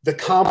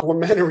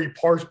complementary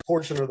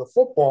portion of the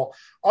football.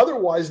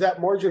 Otherwise,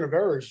 that margin of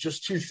error is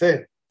just too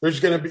thin.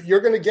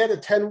 You're going to get a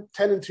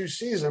 10-2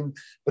 season,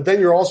 but then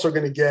you're also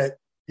going to get,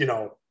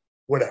 8-4,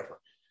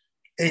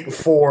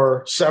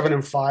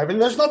 7-5.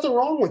 And there's nothing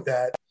wrong with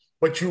that,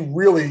 but you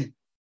really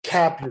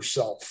cap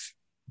yourself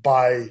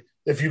by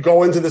if you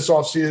go into this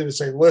offseason and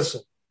say,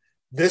 listen,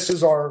 this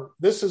is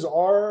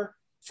our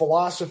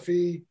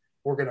philosophy.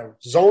 We're going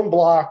to zone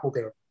block. We're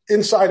going to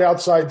inside,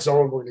 outside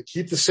zone. We're going to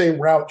keep the same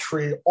route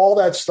tree, all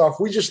that stuff.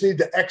 We just need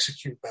to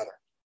execute better.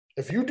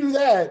 If you do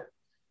that,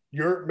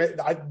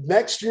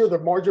 next year, the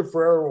margin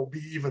for error will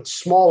be even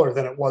smaller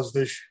than it was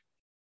this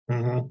year.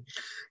 Mm-hmm.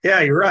 Yeah,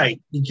 you're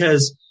right.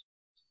 Because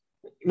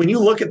when you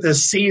look at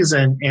this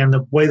season and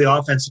the way the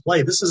offense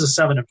play, this is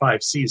a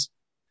 7-5 season.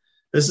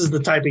 This is the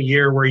type of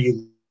year where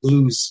you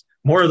lose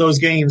more of those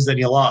games than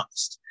you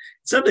lost.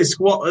 Except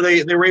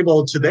they were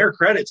able, to their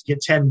credit, to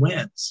get 10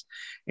 wins.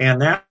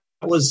 And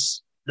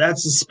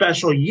that's a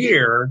special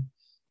year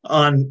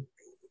on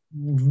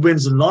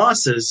wins and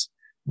losses,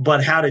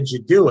 but how did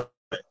you do it?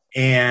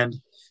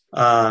 And,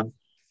 a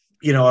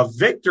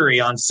victory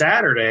on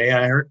Saturday,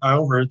 I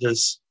overheard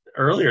this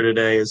earlier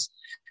today, is,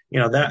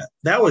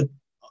 that would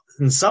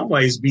in some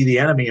ways be the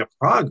enemy of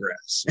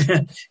progress,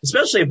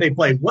 especially if they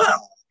played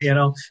well,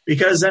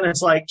 because then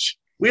it's like,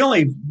 we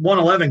only won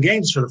 11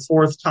 games for the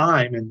fourth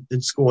time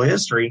in school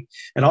history,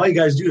 and all you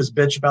guys do is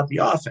bitch about the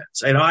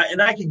offense. And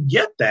I can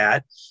get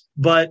that,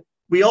 but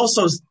we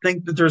also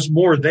think that there's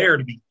more there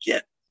to be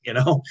get.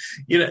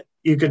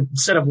 You could,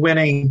 instead of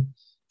winning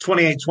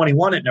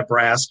 28-21 at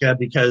Nebraska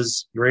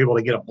because you're able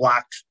to get a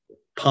blocked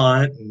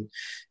punt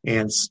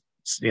and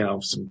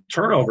some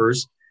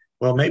turnovers,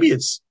 well, maybe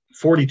it's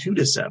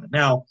 42-7.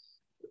 Now,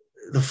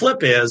 the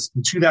flip is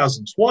in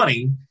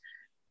 2020,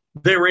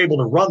 they were able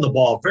to run the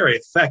ball very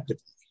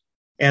effectively.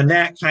 And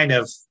that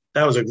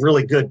was a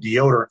really good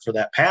deodorant for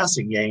that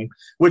passing game,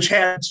 which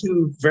had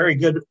two very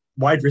good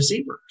wide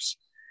receivers.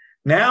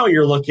 Now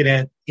you're looking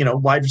at,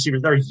 wide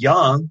receivers. They're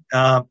young.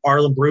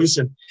 Arlen Bruce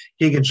and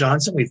Keegan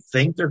Johnson, we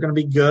think they're going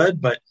to be good,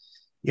 but,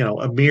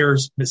 Amir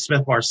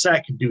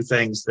Smith-Marset can do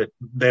things that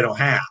they don't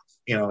have.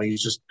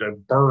 He's just a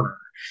burner.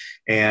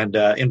 And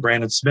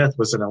Brandon Smith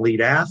was an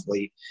elite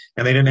athlete,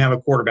 and they didn't have a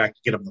quarterback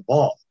to get him the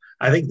ball.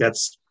 I think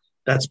that's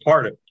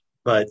part of it.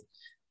 But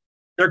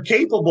they're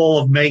capable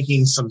of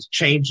making some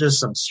changes,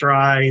 some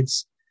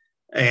strides,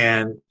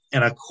 and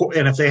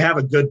if they have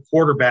a good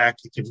quarterback,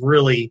 it could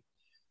really,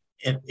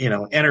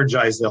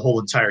 energize the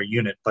whole entire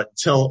unit. But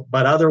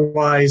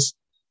otherwise,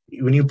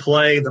 when you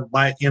play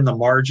in the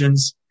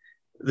margins,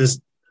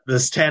 this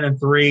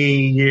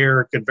 10-3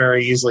 year could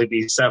very easily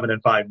be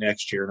 7-5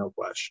 next year, no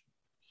question.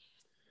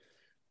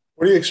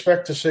 What do you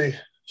expect to see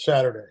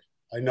Saturday?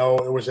 I know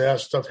it was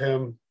asked of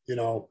him,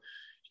 you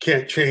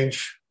can't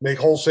make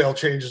wholesale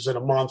changes in a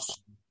month.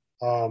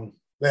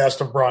 They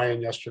asked of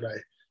Brian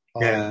yesterday.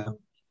 Yeah.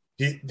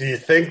 Do you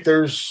think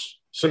there's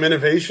some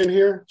innovation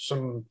here?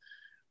 Some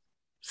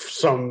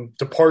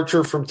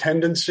departure from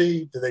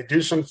tendency? Do they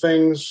do some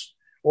things?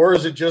 Or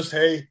is it just,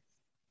 hey,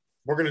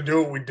 we're going to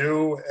do what we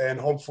do and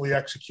hopefully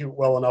execute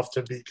well enough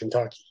to beat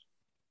Kentucky?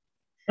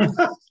 I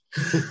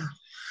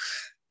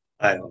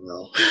don't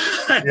know.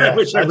 Yeah, I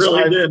wish I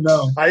really did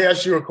know. I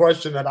asked you a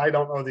question that I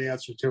don't know the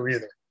answer to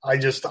either. I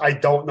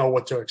don't know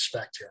what to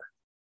expect here.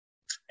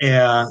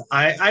 Yeah,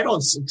 I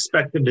don't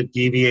expect them to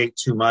deviate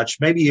too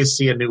much. Maybe you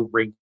see a new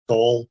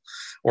wrinkle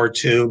or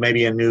two,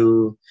 maybe a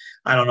new,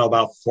 I don't know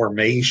about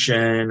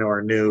formation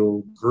or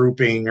new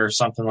grouping or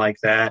something like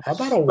that. How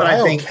about a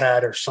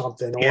wildcat or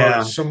something,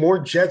 or some more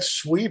jet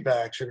sweep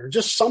action or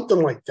just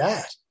something like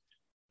that?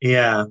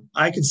 Yeah,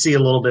 I can see a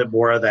little bit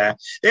more of that.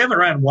 They haven't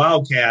ran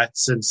wildcat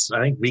since, I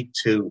think, week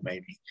 2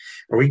 maybe,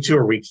 or week 2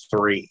 or week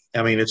 3.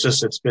 I mean,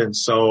 it's been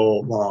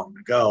so long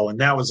ago, and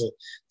that was a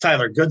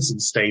Tyler Goodson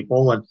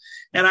staple, and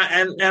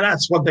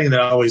that's one thing that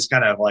I always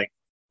kind of like,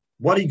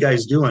 what are you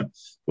guys doing?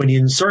 When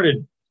you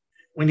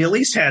at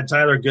least had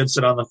Tyler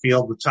Goodson on the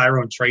field with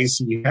Tyrone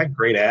Tracy, you had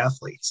great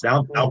athletes.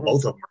 Now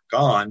both of them are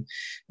gone,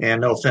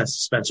 and no offense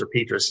to Spencer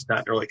Petras, he's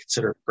not really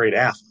considered a great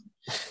athlete,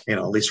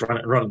 at least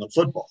running the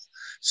football.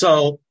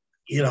 So,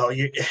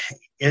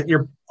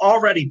 you're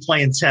already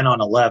playing 10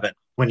 on 11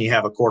 when you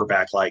have a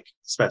quarterback like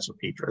Spencer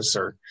Petras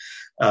or,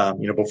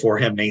 before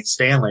him, Nate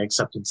Stanley,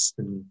 except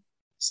in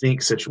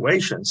sneak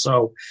situations.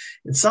 So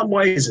in some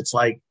ways it's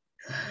like,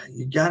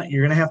 you're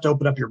going to have to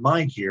open up your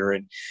mind here.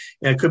 And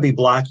it could be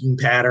blocking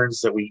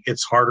patterns that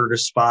it's harder to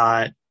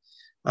spot.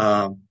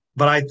 But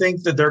I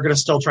think that they're going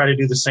to still try to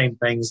do the same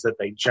things that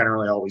they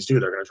generally always do.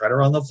 They're going to try to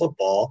run the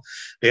football.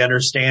 They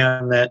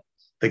understand that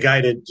the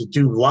guy to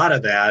do a lot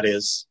of that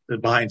is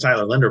behind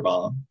Tyler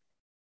Linderbaum.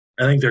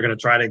 I think they're going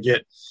to try to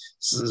get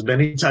as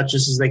many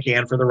touches as they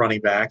can for the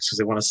running backs because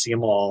they want to see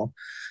them all.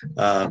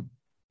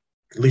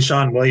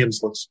 LeSean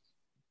Williams looks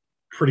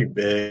pretty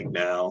big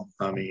now.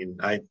 I mean,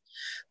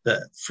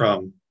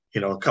 from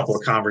a couple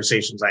of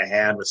conversations I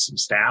had with some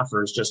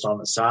staffers just on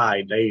the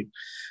side, they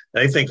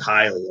think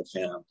highly of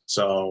him.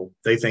 So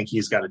they think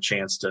he's got a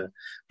chance to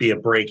be a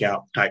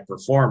breakout type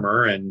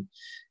performer, and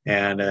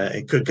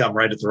it could come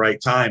right at the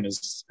right time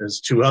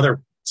as 2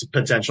 other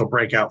potential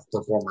breakout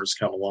performers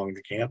come along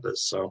the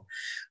campus. So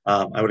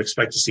I would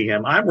expect to see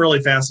him. I'm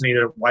really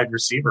fascinated at wide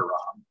receiver,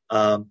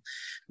 Rob.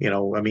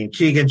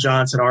 Keegan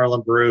Johnson,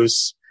 Arlen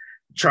Bruce,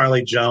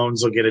 Charlie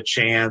Jones will get a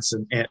chance,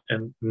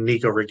 and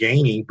Nico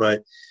Reganey,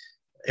 but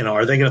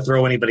Are they going to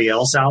throw anybody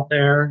else out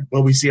there?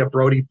 Will we see a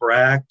Brody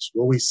Brecht?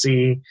 Will we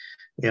see,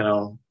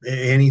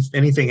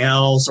 anything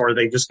else? Or are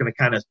they just going to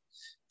kind of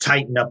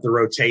tighten up the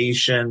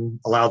rotation,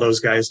 allow those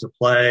guys to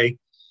play?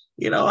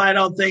 I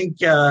don't think,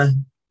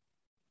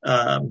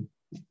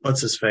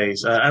 what's his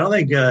face? I don't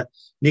think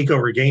Nico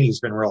Regani's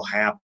been real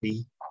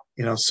happy,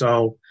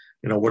 so,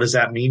 what does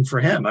that mean for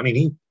him? I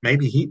mean,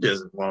 maybe he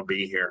doesn't want to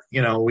be here.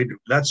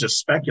 That's just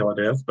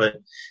speculative, but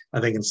I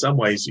think in some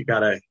ways you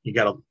gotta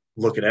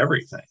look at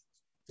everything.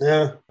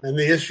 Yeah. And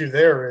the issue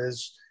there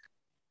is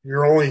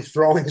you're only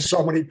throwing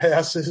so many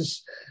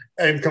passes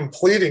and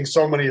completing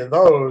so many of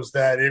those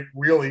that it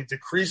really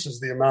decreases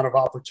the amount of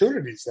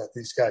opportunities that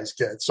these guys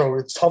get. So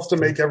it's tough to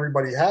make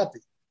everybody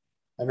happy.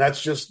 And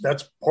that's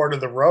part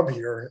of the rub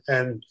here.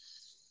 And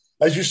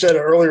as you said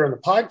earlier in the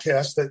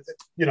podcast, that,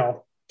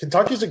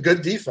 Kentucky's a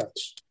good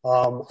defense.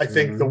 I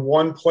think the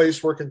one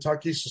place where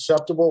Kentucky's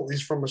susceptible, at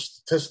least from a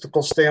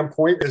statistical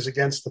standpoint, is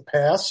against the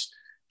pass.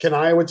 Can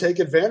Iowa take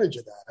advantage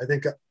of that? I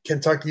think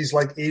Kentucky's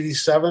like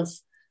 87th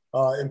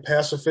in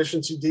pass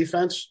efficiency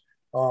defense.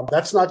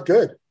 That's not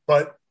good,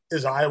 but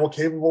is Iowa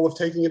capable of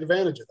taking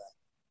advantage of that?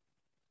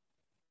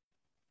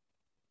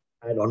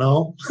 I don't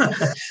know.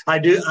 I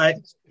do. I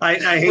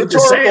hate to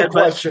say it,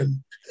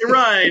 question. But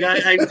right.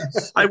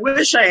 I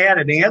wish I had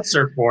an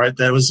answer for it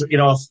that was, I think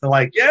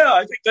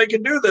they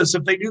can do this.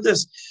 If they do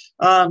this,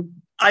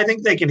 I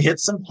think they can hit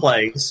some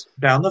plays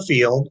down the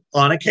field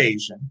on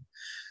occasion.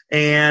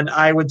 And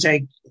I would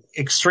take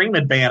extreme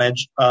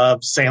advantage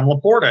of Sam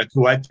Laporta,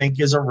 who I think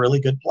is a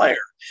really good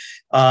player.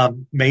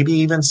 Maybe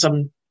even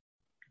some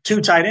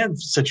 2 tight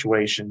end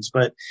situations,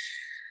 but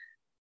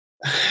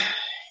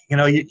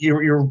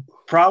you're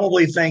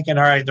probably thinking,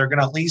 all right, they're going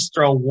to at least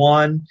throw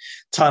one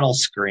tunnel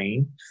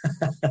screen.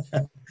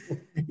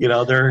 They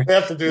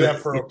have to do that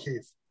for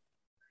O'Keefe.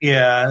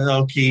 Yeah,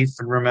 O'Keefe,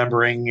 and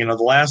remembering, the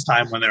last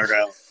time when they were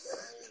down.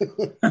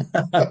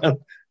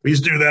 We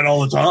used to do that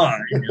all the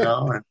time,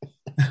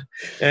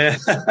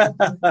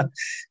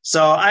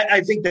 So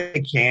I think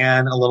they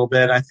can a little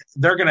bit.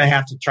 They're going to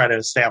have to try to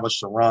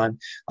establish a run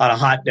on a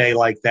hot day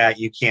like that.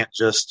 You can't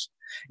just,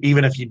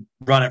 even if you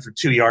run it for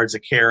 2 yards a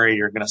carry,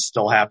 you're going to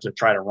still have to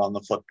try to run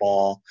the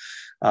football.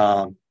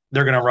 They're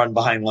going to run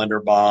behind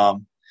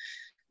Linderbaum.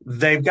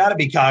 They've got to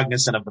be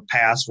cognizant of the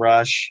pass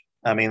rush.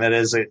 I mean, that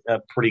is a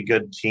pretty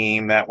good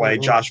team that way.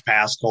 Mm-hmm. Josh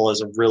Paschal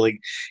is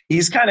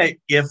he's kind of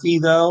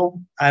iffy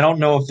though. I don't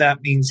know if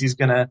that means he's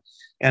going to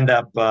end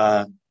up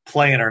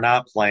playing or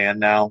not playing.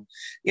 Now,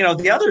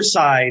 the other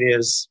side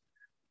is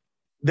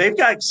they've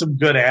got some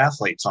good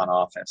athletes on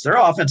offense. Their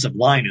offensive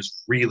line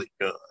is really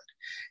good.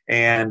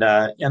 And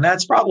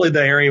that's probably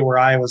the area where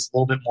I was a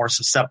little bit more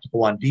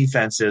susceptible on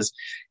defense is,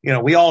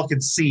 we all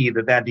can see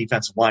that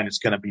defensive line is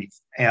going to be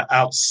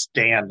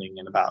outstanding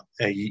in about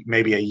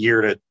maybe a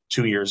year to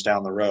 2 years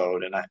down the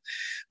road.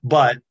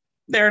 But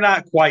they're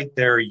not quite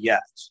there yet.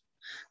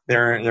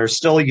 They're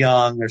still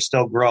young. They're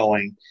still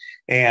growing.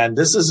 And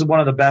this is one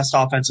of the best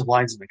offensive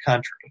lines in the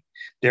country.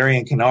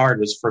 Darian Kennard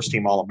was first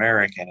team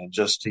All-American and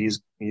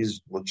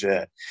he's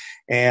legit.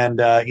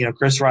 And,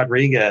 Chris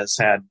Rodriguez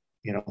had,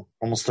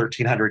 almost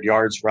 1,300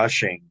 yards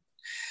rushing.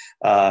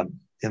 And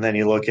then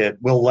you look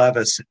at Will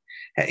Levis,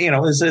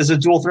 is a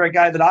dual threat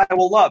guy that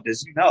Iowa loved,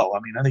 as you know. I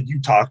mean, I think you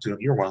talked to him.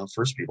 You're one of the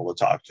first people to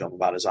talk to him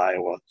about his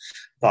Iowa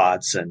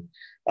thoughts. And,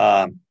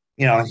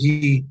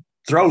 he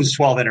throws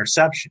 12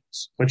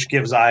 interceptions, which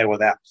gives Iowa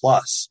that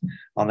plus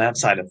on that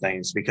side of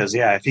things. Because,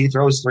 if he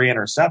throws 3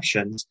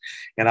 interceptions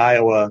and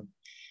Iowa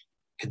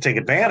can take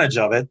advantage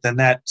of it, then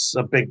that's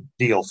a big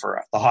deal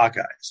for the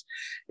Hawkeyes.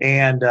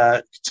 And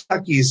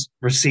Kentucky's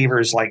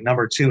receivers like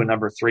number 2 and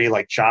number 3,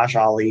 like Josh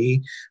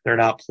Ali, they're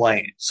not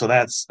playing. So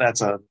that's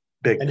a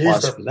big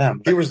plus for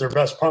them. He was their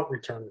best punt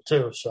returner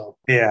too. So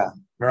yeah,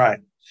 right.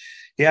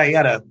 Yeah, he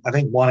had I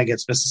think one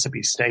against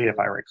Mississippi State, if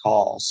I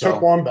recall. So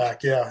took one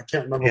back. Yeah, I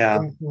can't remember.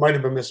 Yeah. It might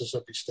have been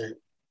Mississippi State.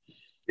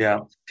 Yeah,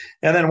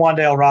 and then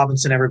Wan'Dale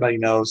Robinson, everybody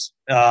knows.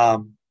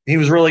 He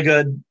was really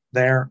good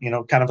there,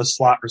 kind of a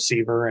slot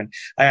receiver. And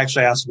I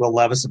actually asked Will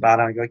Levis about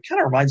it. I go, it kind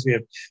of reminds me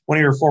of one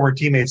of your former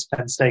teammates,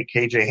 Penn State,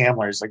 KJ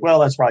Hamler. He's like, well,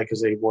 that's probably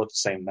because they wore the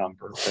same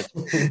number.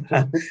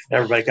 But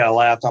everybody kind of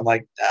laughed. I'm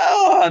like,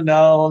 oh,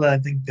 no, I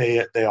think they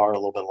are a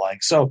little bit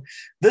alike. So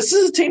this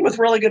is a team with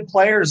really good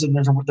players, and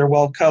they're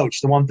well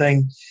coached. The one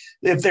thing,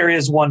 if there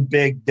is one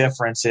big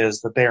difference,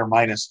 is that they are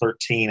minus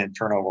 13 in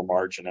turnover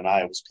margin, and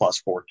Iowa's plus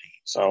 14.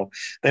 So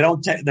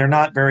they're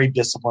not very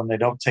disciplined. They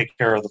don't take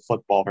care of the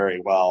football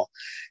very well.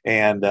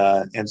 And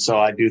so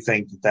I do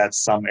think that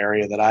that's some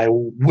area that I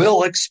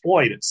will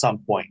exploit at some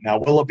point. Now,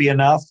 will it be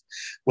enough?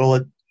 Will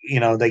it,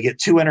 they get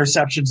 2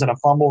 interceptions and a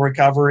fumble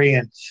recovery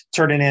and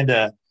turn it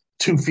into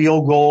 2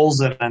 field goals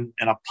and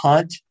a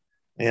punt?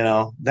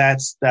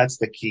 That's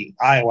the key.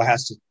 Iowa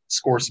has to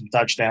score some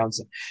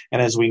touchdowns.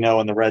 And as we know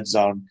in the red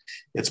zone,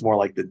 it's more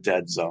like the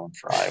dead zone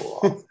for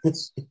Iowa.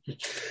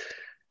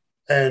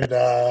 And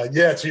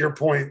to your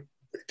point,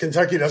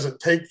 Kentucky doesn't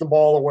take the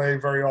ball away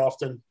very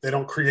often. They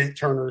don't create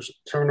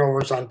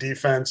turnovers on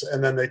defense,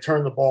 and then they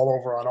turn the ball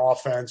over on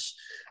offense.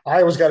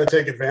 Iowa's got to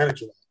take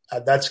advantage of that.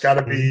 That's got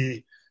to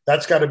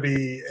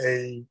be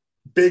a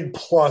big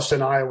plus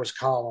in Iowa's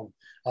column.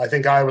 I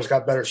think Iowa's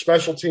got better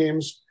special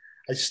teams.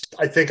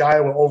 I think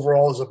Iowa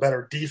overall is a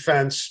better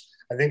defense.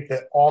 I think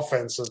the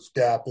offensive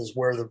gap is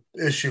where the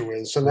issue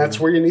is, and that's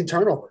where you need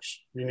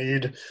turnovers. You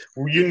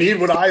need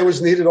what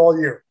Iowa's needed all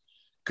year: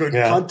 good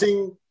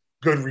punting,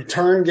 good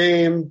return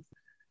game,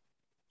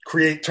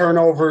 create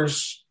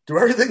turnovers, do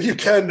everything you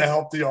can to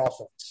help the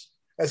offense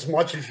as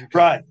much as you can.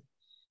 Right,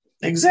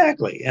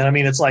 exactly. And I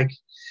mean, it's like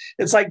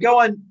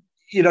going.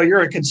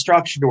 You're a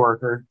construction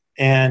worker,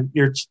 and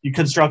you're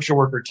construction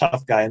worker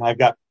tough guy, and I've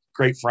got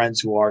great friends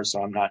who are,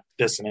 so I'm not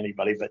dissing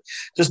anybody, but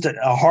just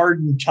a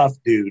hardened, tough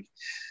dude.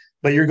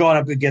 But you're going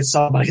up against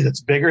somebody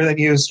that's bigger than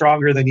you,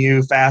 stronger than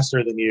you,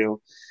 faster than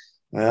you.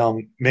 Well,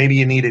 maybe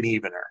you need an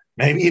evener.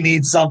 Maybe you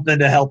need something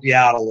to help you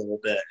out a little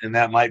bit, and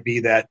that might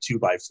be that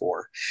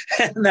 2x4.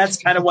 And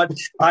that's kind of what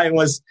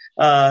Iowa's,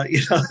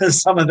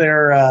 some of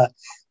their,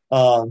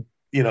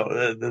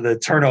 the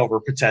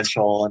turnover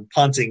potential and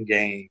punting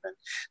game,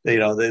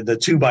 and the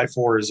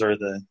 2x4s are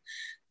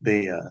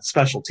the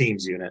special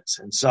teams units.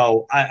 And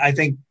so I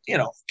think,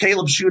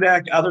 Caleb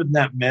Shudak, other than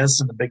that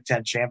miss in the Big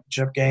Ten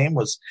championship game,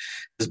 has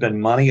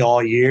been money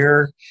all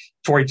year.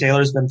 Tory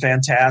Taylor's been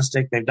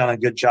fantastic. They've done a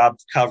good job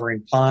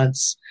covering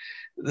punts.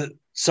 But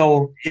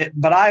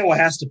Iowa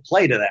has to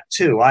play to that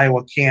too.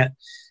 Iowa can't,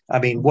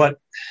 what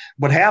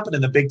happened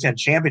in the Big Ten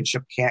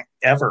championship can't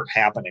ever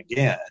happen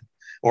again,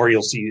 or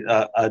you'll see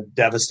a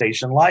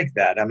devastation like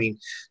that.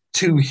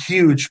 Two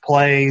huge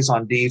plays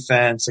on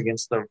defense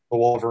against the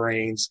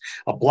Wolverines,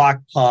 a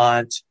block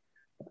punt,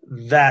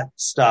 that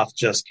stuff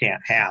just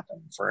can't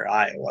happen for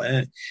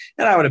Iowa.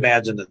 And I would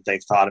imagine that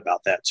they've thought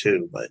about that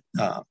too, but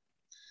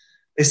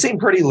they seem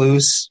pretty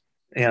loose.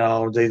 They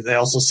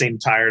also seem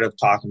tired of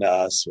talking to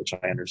us, which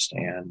I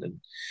understand. And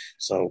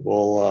so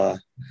we'll,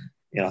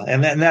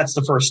 and that's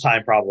the first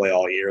time probably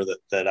all year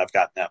that I've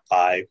gotten that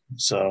vibe.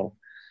 So,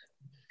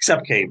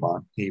 except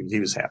Kayvon, he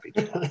was happy.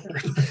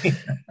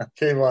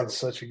 Kayvon's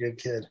such a good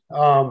kid.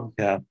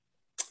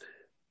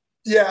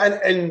 Yeah,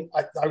 and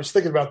I was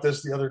thinking about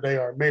this the other day,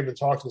 or I may have been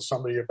talking to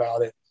somebody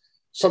about it.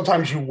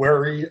 Sometimes you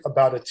worry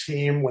about a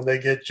team when they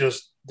get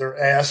just their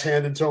ass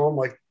handed to them,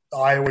 like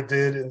Iowa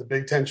did in the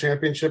Big Ten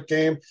championship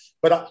game.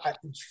 But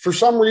for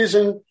some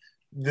reason,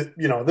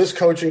 this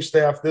coaching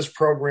staff, this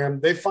program,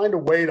 they find a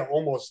way to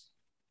almost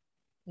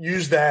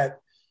use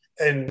that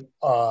and,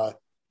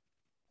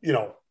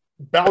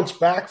 bounce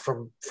back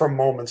from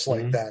moments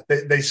like that.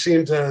 They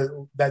seem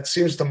to, that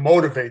seems to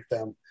motivate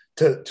them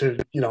to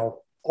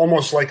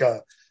almost like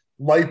a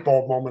light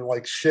bulb moment,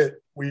 like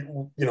shit, we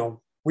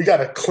got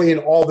to clean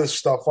all this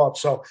stuff up.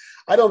 So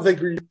I don't think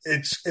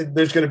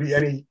there's going to be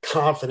any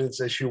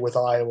confidence issue with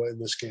Iowa in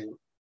this game.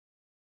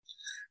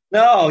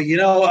 No,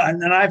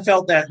 and I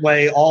felt that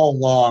way all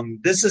along.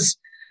 This is,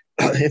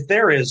 if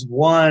there is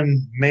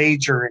one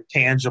major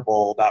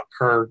intangible about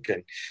Kirk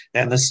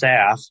and the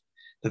staff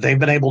that they've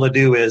been able to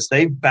do, is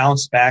they've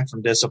bounced back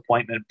from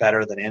disappointment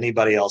better than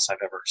anybody else I've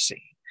ever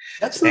seen.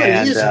 That's not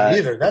easy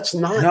either. That's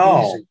not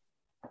easy.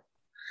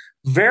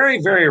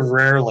 Very, very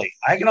rarely.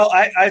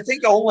 I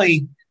think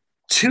only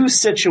two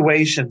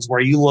situations where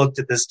you looked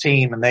at this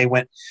team and they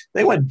went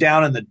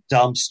down in the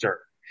dumpster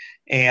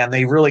and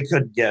they really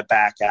couldn't get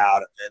back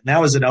out of it. And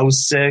that was in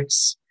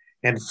 06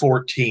 and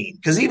 14.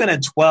 Because even in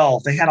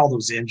 12, they had all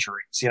those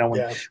injuries.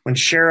 When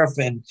Sheriff,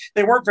 and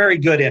they weren't very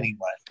good anyway.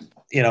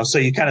 So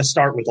you kind of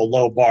start with a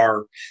low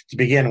bar to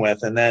begin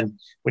with. And then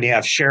when you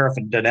have Sheriff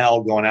and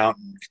Donnell going out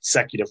in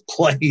consecutive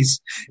plays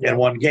in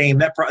one game,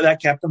 that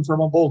kept them from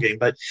a bowl game.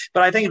 But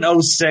I think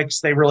in 06,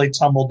 they really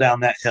tumbled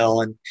down that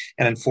hill. And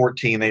in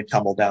 14, they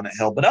tumbled down that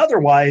hill. But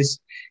otherwise,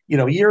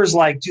 years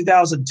like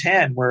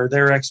 2010, where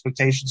their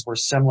expectations were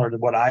similar to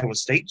what Iowa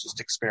State just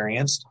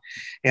experienced,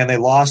 and they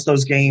lost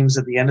those games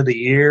at the end of the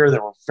year. They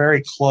were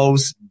very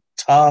close, and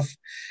tough.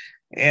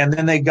 And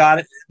then they got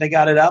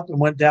it up and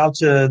went down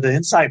to the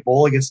Insight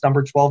Bowl against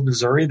number 12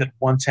 Missouri that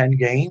won 10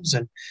 games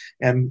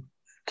and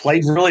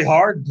played really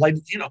hard.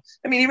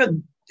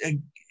 Even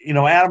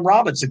Adam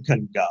Robinson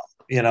couldn't go,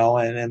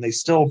 and they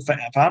still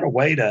found a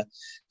way to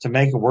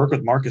make it work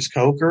with Marcus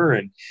Coker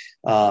and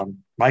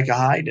Micah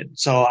Hyde. And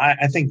so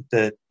I think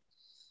that,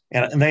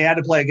 and they had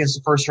to play against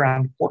the first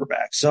round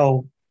quarterback.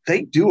 So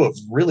they do a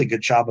really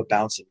good job of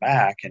bouncing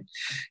back. And,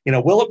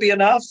 will it be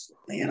enough?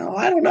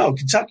 I don't know.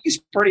 Kentucky's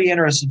pretty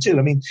interesting too.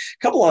 A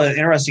couple of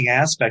interesting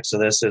aspects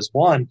of this is,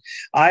 one,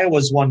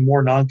 Iowa's won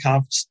more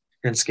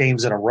non-conference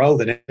games in a row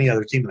than any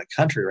other team in the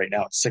country right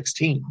now at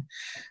 16.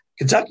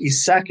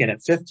 Kentucky's second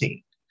at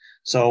 15.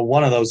 So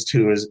one of those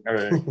two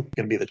are going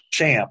to be the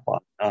champ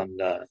on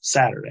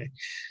Saturday.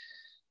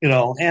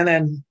 And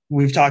then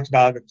we've talked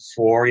about it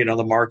before,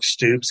 the Mark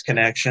Stoops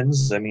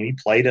connections. He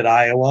played at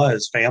Iowa.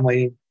 His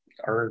family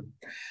are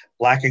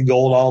black and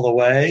gold all the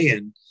way.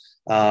 And,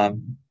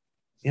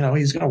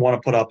 he's going to want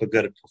to put up a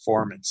good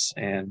performance.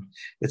 And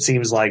it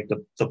seems like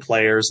the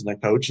players and the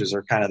coaches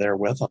are kind of there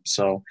with them.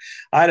 So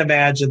I'd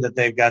imagine that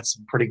they've got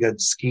some pretty good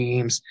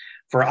schemes.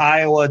 For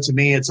Iowa, to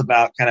me, it's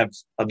about kind of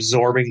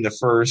absorbing the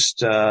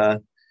first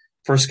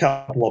first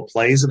couple of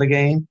plays of the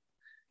game,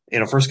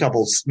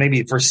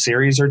 maybe first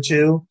series or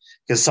two,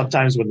 because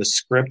sometimes when the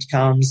script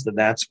comes, then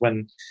that's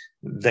when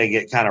they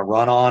get kind of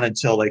run on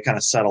until they kind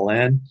of settle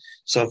in.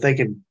 So if they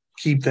can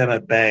keep them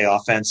at bay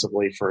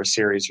offensively for a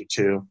series or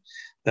two,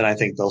 then I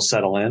think they'll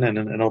settle in and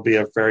it'll be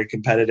a very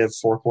competitive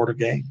 4-quarter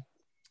game.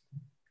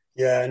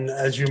 Yeah, and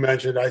as you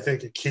mentioned, I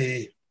think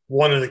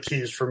one of the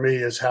keys for me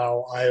is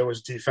how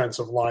Iowa's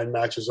defensive line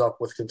matches up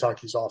with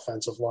Kentucky's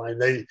offensive line.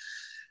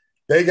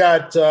 They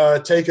got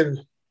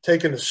taken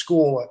to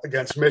school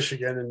against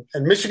Michigan,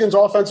 and Michigan's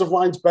offensive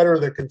line's better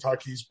than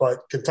Kentucky's,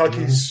 but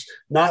Kentucky's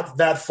not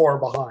that far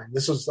behind.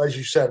 This is, as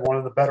you said, one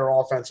of the better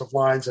offensive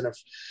lines, and if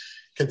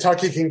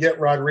Kentucky can get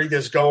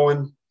Rodriguez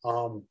going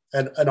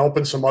and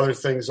open some other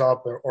things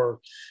up,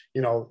 or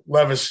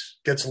Levis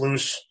gets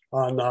loose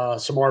on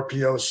some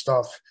RPO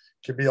stuff,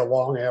 could be a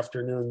long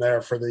afternoon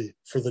there for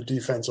the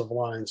defensive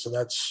line. So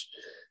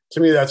to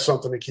me, that's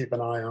something to keep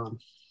an eye on.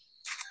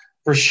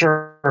 For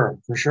sure.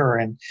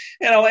 And,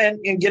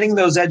 and getting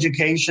those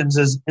educations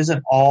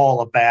isn't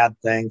all a bad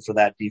thing for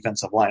that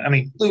defensive line. I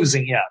mean,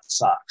 losing, it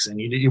sucks, and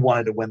you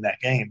wanted to win that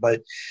game,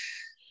 but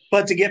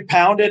to get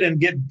pounded and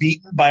get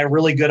beaten by a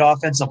really good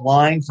offensive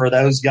line for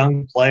those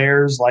young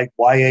players like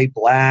Y.A.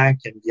 Black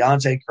and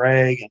Deontay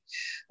Craig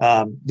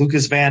and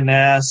Lucas Van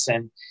Ness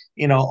and,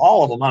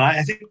 all of them.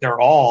 I think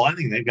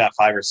they've got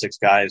 5 or 6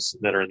 guys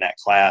that are in that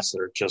class that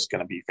are just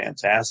going to be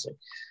fantastic.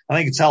 I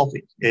think it's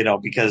healthy,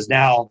 because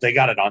now they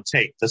got it on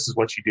tape. This is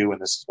what you do,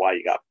 and this is why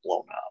you got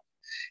blown up.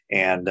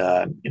 And,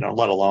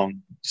 let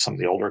alone some of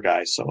the older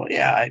guys. So,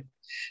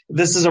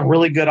 this is a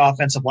really good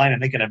offensive line,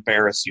 and they can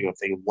embarrass you if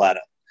they let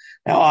them.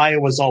 Now,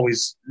 Iowa's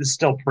is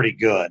still pretty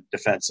good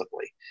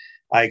defensively.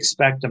 I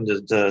expect them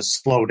to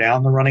slow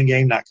down the running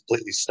game, not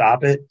completely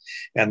stop it.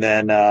 And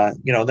then,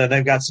 then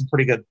they've got some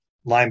pretty good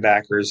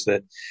linebackers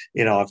that,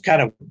 it's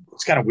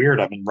kind of weird.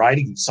 I've been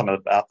writing some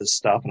about this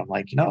stuff, and I'm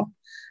like,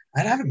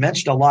 I haven't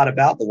mentioned a lot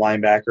about the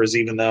linebackers,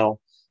 even though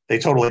they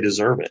totally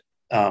deserve it.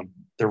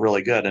 They're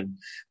really good. And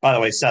by the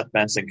way, Seth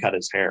Benson cut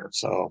his hair.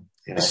 So,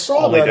 I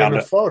saw that in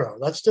the photo.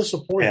 That's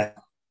disappointing.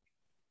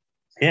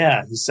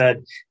 Yeah, he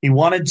said he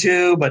wanted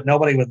to, but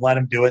nobody would let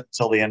him do it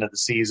until the end of the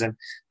season.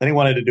 Then he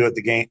wanted to do it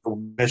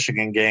the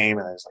Michigan game,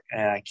 and I was like,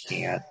 I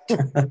can't.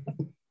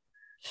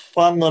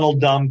 Fun little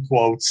dumb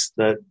quotes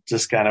that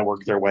just kind of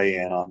work their way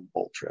in on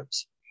bowl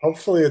trips.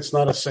 Hopefully it's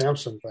not a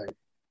Samson thing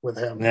with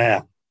him.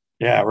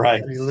 Yeah,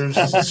 right. And he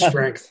loses his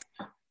strength.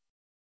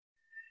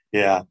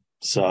 Yeah.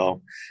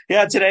 So,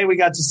 today we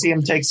got to see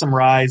him take some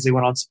rides. They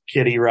went on some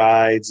kiddie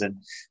rides, and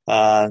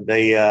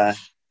they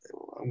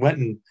went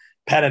and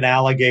pet an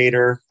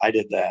alligator. I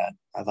did that.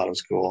 I thought it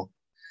was cool.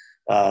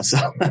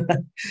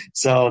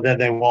 So then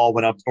they all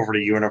went up over to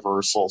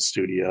Universal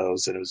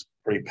Studios, and it was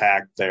pretty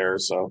packed there.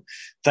 So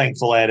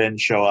thankful I didn't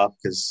show up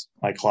because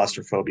my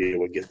claustrophobia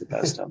would get the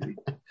best of me.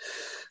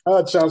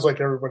 It sounds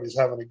like everybody's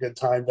having a good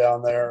time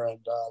down there, and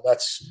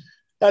that's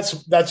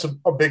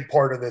a big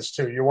part of this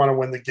too. You want to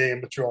win the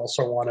game, but you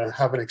also want to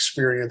have an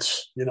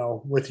experience,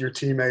 with your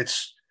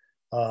teammates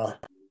on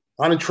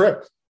a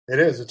trip.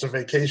 It's a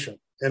vacation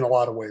in a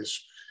lot of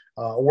ways,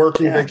 a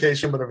working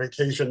vacation, but a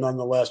vacation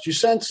nonetheless. You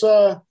sense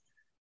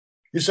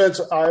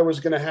I was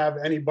going to have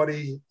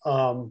anybody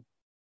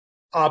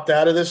opt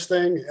out of this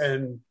thing,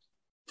 and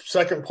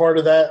second part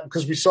of that,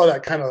 because we saw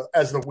that kind of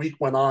as the week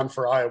went on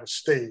for Iowa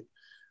State.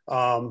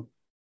 And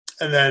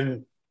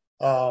then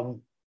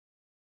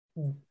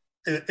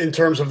in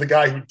terms of the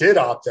guy who did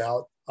opt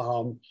out,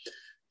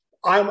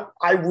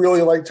 I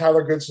really like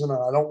Tyler Goodson, and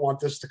I don't want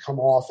this to come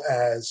off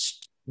as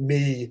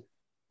me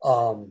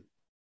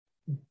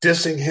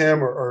dissing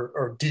him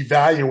or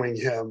devaluing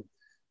him.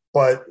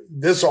 But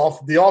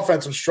the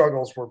offensive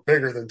struggles were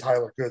bigger than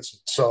Tyler Goodson.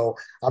 So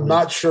I'm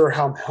not sure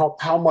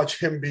how much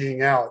him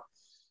being out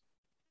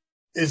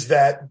is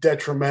that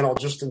detrimental,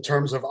 just in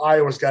terms of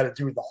Iowa's got to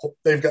do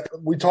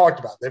we talked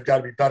about, they've got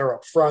to be better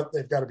up front.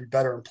 They've got to be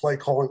better in play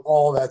calling,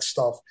 all that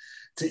stuff,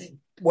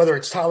 whether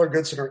it's Tyler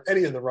Goodson or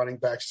any of the running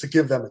backs, to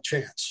give them a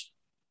chance.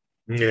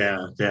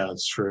 Yeah,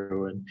 it's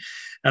true.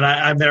 And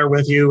I'm there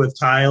with you with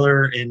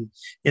Tyler.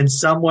 In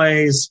some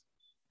ways,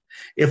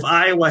 if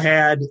Iowa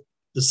had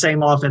the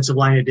same offensive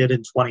line it did in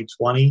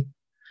 2020,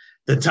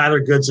 then Tyler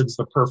Goodson's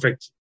the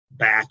perfect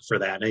back for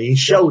that. And he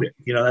showed it.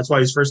 That's why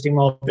he's first team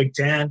all Big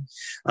Ten.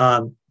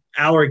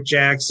 Alaric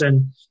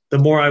Jackson, the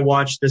more I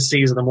watched this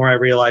season, the more I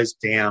realized,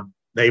 damn,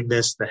 they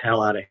missed the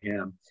hell out of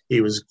him. He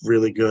was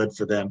really good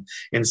for them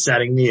in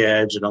setting the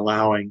edge and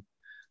allowing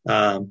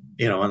what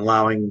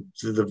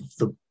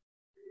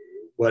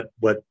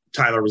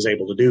Tyler was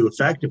able to do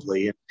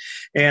effectively.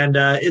 And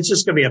it's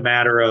just going to be a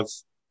matter of,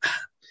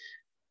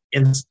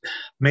 and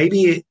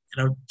maybe,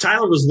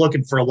 Tyler was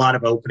looking for a lot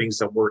of openings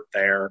that weren't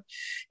there.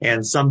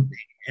 And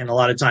a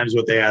lot of times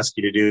what they ask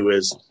you to do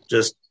is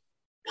just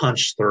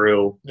punch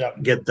through,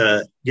 get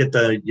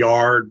the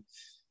yard.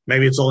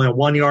 Maybe it's only a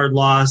 1 yard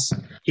loss.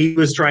 He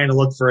was trying to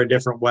look for a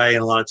different way.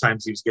 And a lot of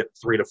times he was getting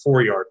 3 to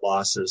 4 yard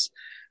losses.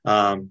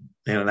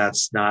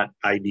 That's not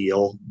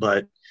ideal,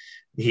 but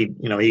he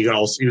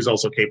was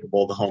also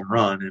capable of the home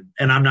run,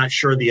 and I'm not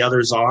sure the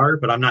others are,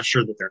 but I'm not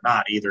sure that they're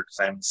not either because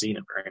I haven't seen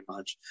it very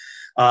much.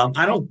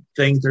 I don't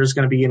think there's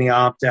going to be any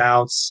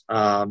opt-outs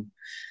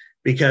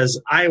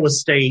because Iowa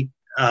State,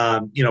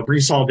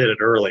 Brees Hall did it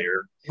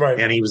earlier, right,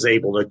 and he was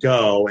able to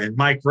go, and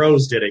Mike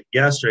Rose did it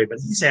yesterday, but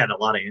he's had a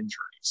lot of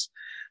injuries,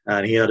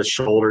 and he had a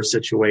shoulder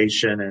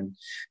situation,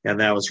 and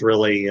that was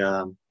really,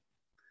 that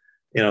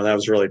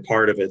was really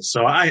part of it.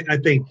 So I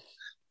think.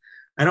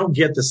 I don't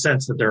get the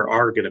sense that there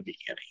are going to be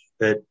any,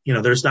 that,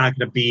 there's not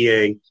going to be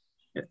a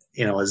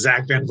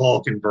Zach Van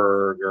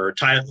Valkenburg or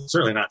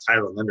certainly not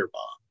Tyler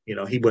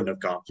Linderbaum. He wouldn't have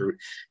gone through.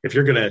 If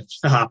you're going to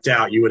opt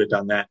out, you would have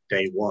done that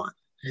day one.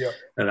 Yeah.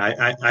 And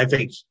I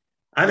think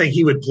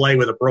he would play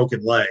with a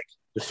broken leg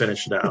to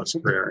finish it out his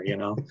career,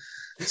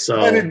 So.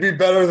 And it'd be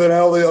better than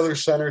all the other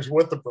centers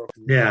with the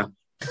broken leg. Yeah.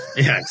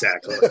 Yeah,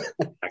 exactly.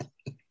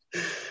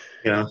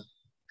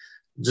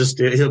 Just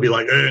he'll be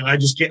like, I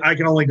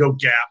can only go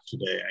gap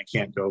today. I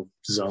can't go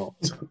zone.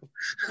 So.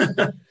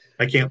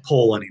 I can't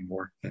pull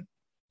anymore.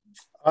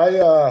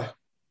 I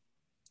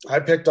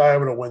picked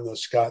Iowa to win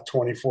this, Scott,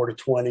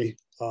 24-20.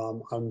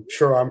 I'm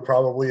sure I'm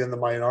probably in the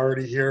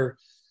minority here.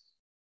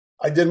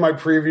 I did my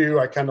preview.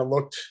 I kind of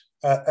looked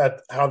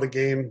at how the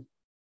game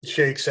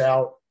shakes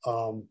out.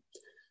 I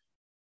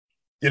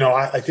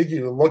think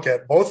you look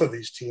at both of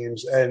these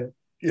teams, and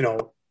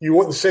you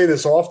wouldn't say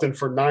this often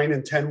for 9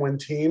 and 10 win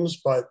teams,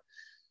 but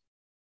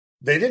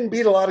they didn't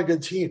beat a lot of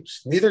good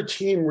teams. Neither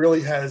team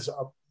really has,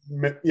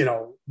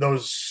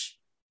 those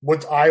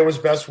what's Iowa's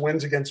best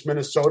wins against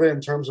Minnesota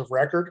in terms of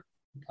record.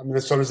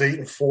 Minnesota's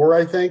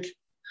 8-4, I think.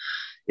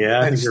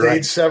 Yeah, and State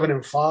right.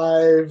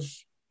 7-5.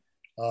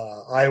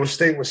 Iowa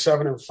State was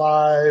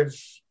 7-5.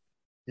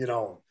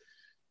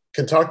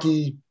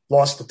 Kentucky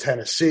lost to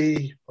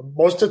Tennessee.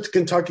 Most of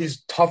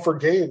Kentucky's tougher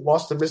game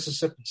lost to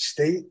Mississippi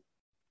State.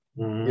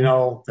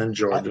 Mm-hmm. And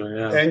Georgia,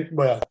 and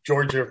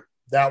Georgia.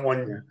 That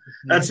one, yeah.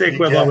 That's the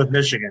equivalent with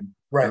Michigan,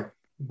 right?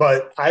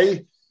 But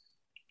I'm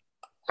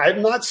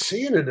not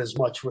seeing it as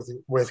much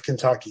with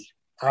Kentucky.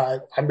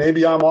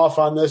 Maybe I'm off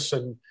on this,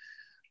 and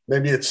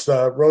maybe it's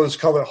the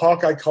rose-colored,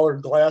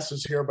 Hawkeye-colored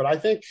glasses here. But I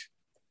think,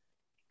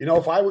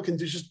 if Iowa can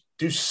just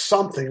do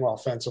something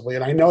offensively,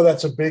 and I know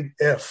that's a big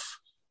if,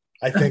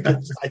 I think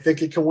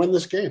it can win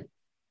this game.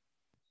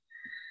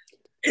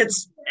 And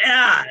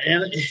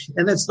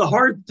it's the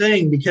hard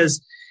thing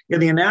because in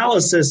the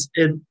analysis,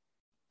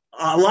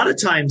 a lot of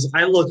times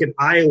I look at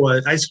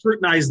Iowa, I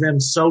scrutinize them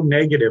so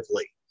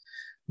negatively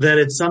that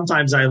it's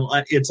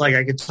like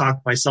I could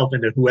talk myself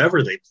into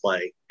whoever they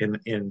play, and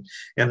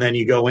then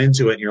you go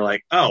into it and you're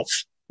like, oh,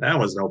 that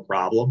was no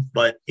problem.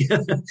 But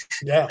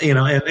yeah,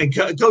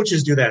 and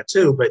coaches do that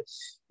too. But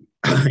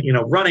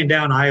running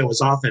down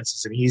Iowa's offense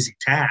is an easy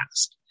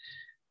task.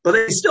 But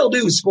they still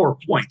do score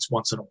points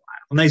once in a while,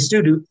 and they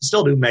still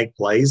do make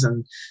plays.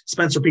 And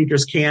Spencer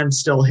Petras can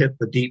still hit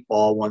the deep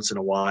ball once in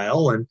a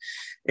while,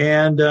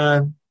 and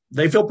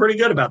they feel pretty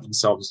good about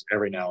themselves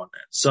every now and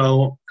then.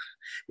 So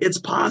it's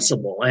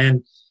possible.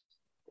 And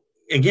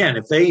again,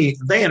 if they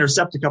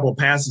intercept a couple of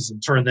passes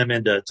and turn them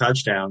into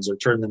touchdowns, or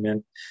turn them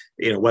in,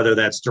 whether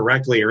that's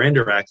directly or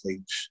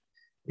indirectly,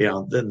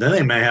 then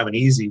they may have an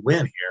easy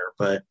win here.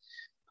 But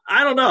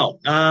I don't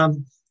know.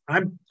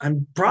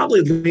 I'm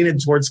probably leaning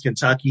towards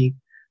Kentucky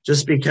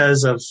just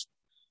because I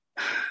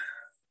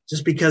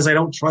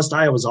don't trust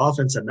Iowa's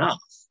offense enough.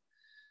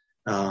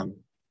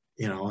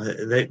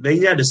 They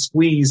had to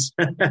squeeze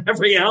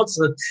every ounce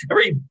of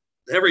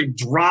every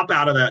drop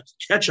out of that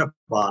ketchup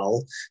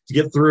bottle to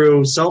get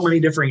through so many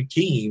different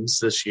teams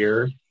this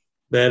year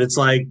that it's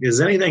like,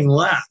 is anything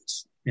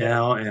left?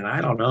 And I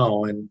don't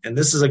know. And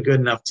this is a good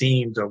enough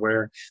team to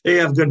where they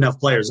have good enough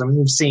players. I mean,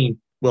 we've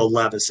seen Will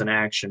Levis in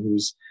action,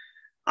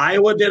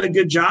 Iowa did a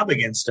good job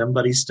against him,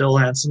 but he still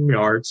had some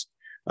yards.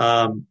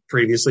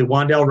 Previously,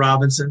 Wan'Dale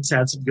Robinson's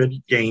had some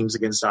good games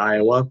against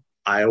Iowa.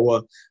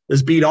 Iowa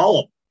has beat all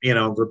of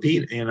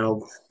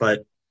them,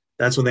 but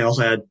that's when they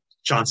also had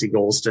Chauncey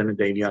Golston and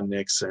Davion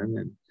Nixon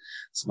and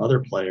some other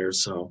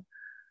players. So,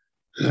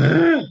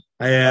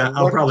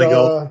 I'll probably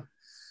go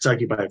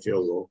Kentucky by a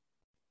field goal.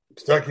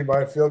 Kentucky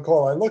by a field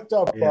goal. I looked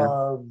up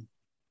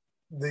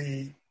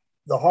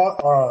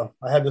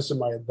I had this in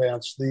my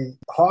advance. The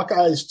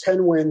Hawkeyes'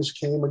 10 wins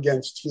came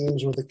against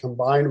teams with a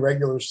combined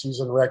regular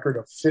season record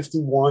of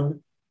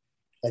 51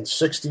 and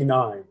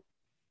 69.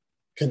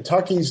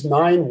 Kentucky's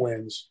 9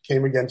 wins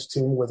came against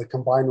teams with a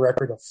combined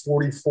record of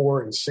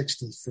 44 and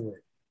 63.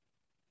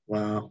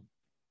 Wow.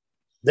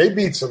 They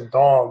beat some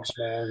dogs,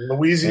 man.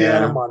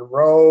 Louisiana,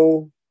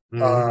 Monroe.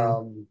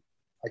 Mm-hmm.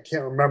 I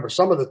can't remember.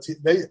 Some of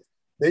the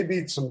they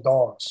beat some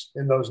dogs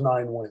in those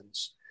 9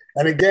 wins.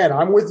 And again,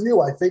 I'm with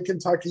you. I think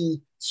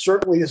Kentucky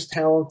certainly is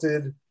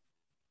talented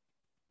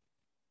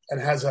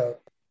and has a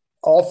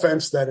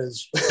offense that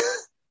is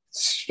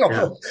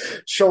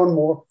shown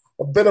more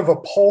a bit of a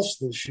pulse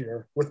this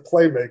year with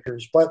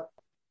playmakers. But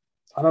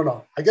I don't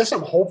know. I guess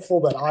I'm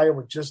hopeful that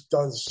Iowa just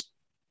does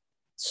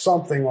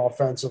something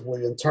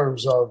offensively in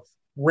terms of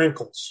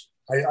wrinkles.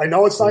 I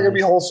know it's not going to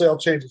be wholesale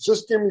changes.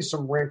 Just give me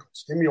some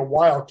wrinkles. Give me a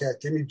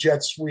wildcat. Give me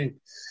jet sweep.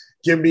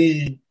 Give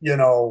me,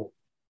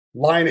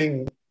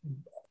 lining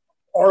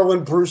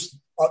Arlen Bruce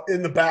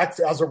in the back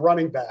as a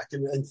running back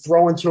and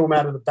throwing to him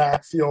out of the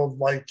backfield,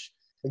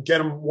 and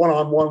get him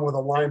one-on-one with a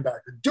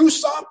linebacker. Do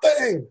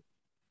something.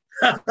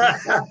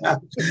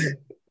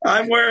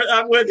 I'm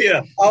with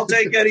you. I'll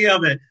take any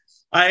of it.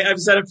 I've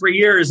said it for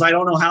years. I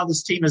don't know how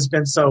this team has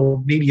been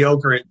so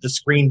mediocre at the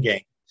screen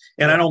game.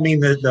 And I don't mean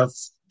the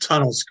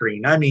tunnel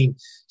screen. I mean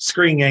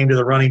screen game to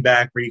the running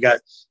back where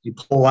you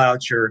pull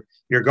out your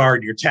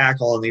guard, your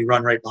tackle, and they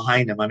run right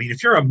behind him. I mean,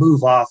 if you're a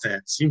move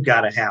offense, you've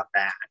got to have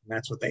that. And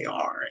that's what they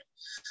are.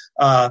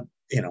 And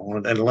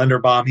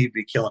Linderbaum, he'd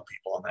be killing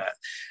people on that.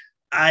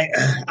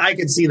 I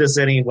can see this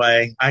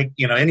anyway.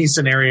 Any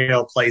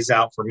scenario plays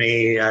out for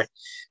me.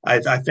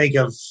 I think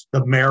of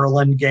the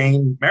Maryland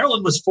game.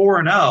 Maryland was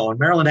 4-0, and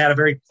Maryland had a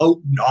very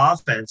potent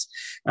offense.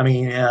 I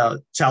mean,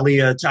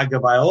 Talia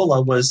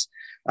Tagovailoa was,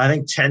 I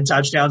think, 10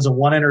 touchdowns and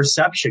 1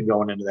 interception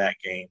going into that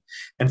game.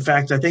 In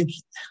fact, I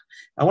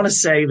want to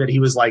say that he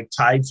was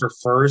tied for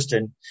first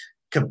in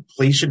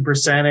completion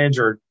percentage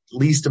or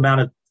least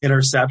amount of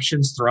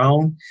interceptions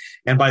thrown.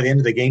 And by the end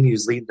of the game, he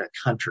was leading the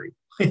country.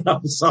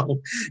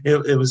 So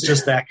it was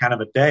just that kind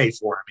of a day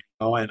for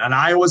him, and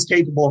Iowa's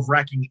capable of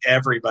wrecking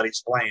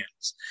everybody's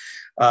plans.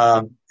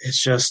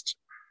 It's just,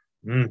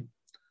 man,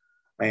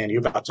 you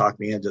about talked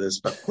me into this,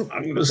 but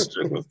I'm going to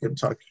stick with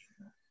Kentucky.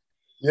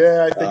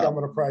 Yeah, I think I'm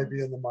going to probably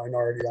be in the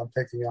minority. I'm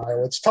picking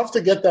Iowa. It's tough to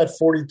get that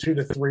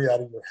 42-3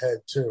 out of your head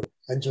too,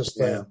 and just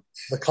the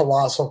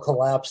colossal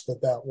collapse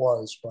that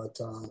was. But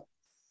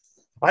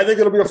I think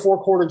it'll be a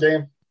 4-quarter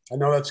game. I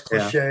know that's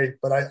cliche,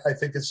 but I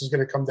think this is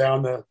going to come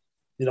down to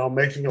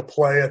making a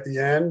play at the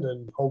end,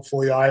 and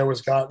hopefully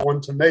Iowa's got one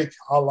to make,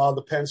 a la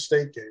the Penn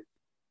State game.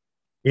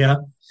 Yeah.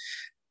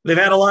 They've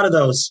had a lot of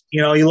those.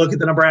 You look at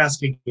the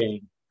Nebraska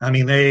game. I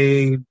mean,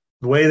 the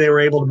way they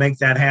were able to make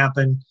that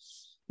happen,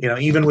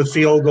 even with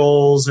field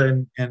goals,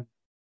 and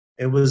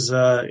it was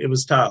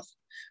tough,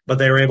 but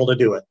they were able to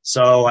do it.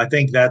 So I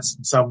think that's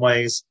in some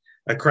ways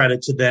a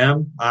credit to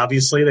them.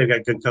 Obviously, they've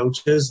got good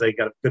coaches. They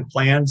got good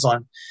plans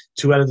on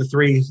 2 out of the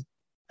 3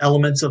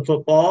 elements of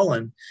football,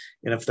 and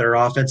if their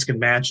offense can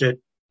match it,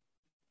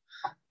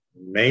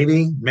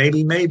 maybe.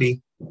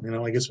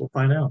 I guess we'll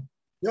find out.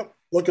 Yep.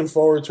 Looking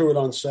forward to it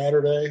on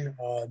Saturday,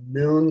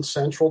 noon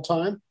Central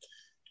Time.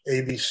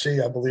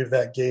 ABC, I believe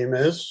that game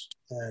is.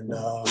 And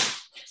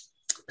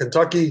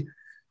Kentucky,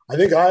 I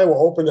think Iowa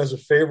opened as a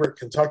favorite.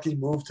 Kentucky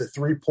moved to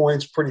 3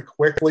 points pretty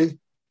quickly.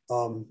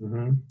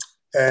 And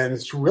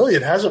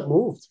it hasn't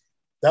moved.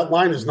 That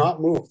line has not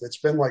moved. It's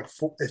been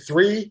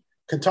 3,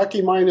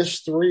 Kentucky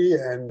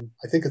 -3, and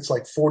I think it's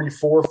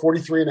 44,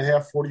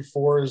 43.5,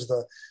 44 is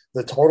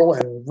the total.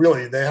 And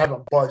really, they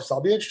haven't budged. I'll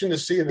be interested to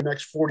see in the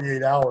next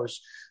 48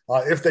 hours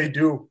if they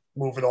do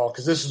move it all,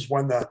 because this is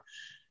when the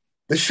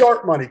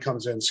sharp money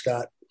comes in,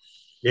 Scott.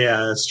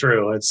 Yeah, that's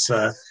true. It's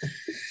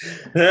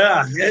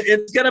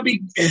it's going to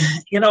be,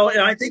 and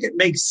I think it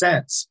makes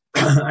sense.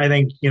 I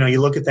think,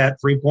 you look at that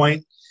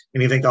 3-point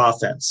and you think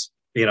offense,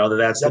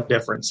 that's the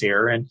difference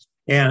here.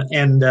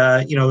 And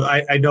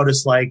I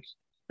noticed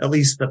at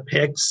least the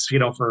picks,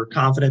 for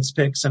confidence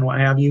picks and what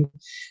have you,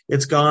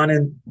 it's gone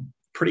in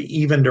pretty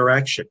even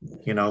direction,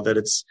 that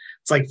it's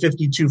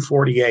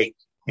 52-48,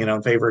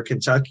 in favor of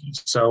Kentucky.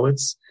 So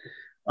it's,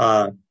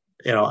 I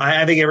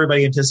think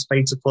everybody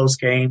anticipates a close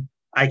game.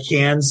 I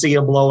can see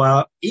a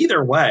blowout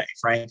either way,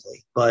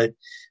 frankly, but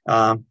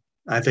I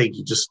think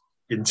you just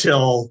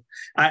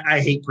I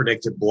hate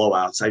predicted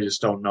blowouts. I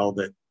just don't know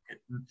that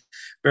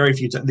very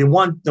few times.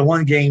 The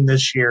one game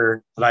this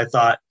year that I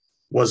thought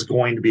was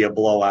going to be a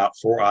blowout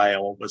for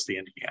Iowa was the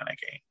Indiana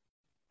game.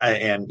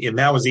 And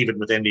that was even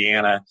with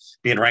Indiana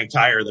being ranked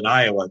higher than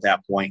Iowa at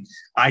that point.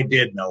 I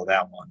did know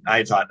that one.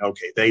 I thought,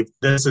 okay,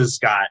 this is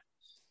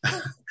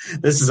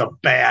a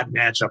bad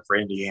matchup for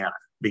Indiana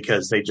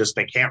because they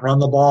can't run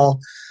the ball.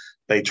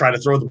 They try to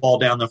throw the ball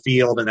down the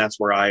field, and that's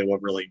where Iowa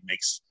really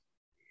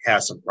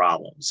has some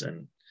problems.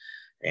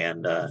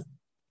 And of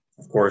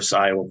course,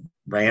 Iowa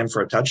ran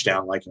for a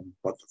touchdown in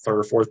the 3rd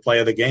or 4th play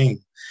of the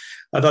game.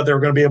 I thought they were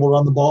going to be able to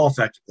run the ball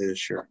effectively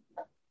this year.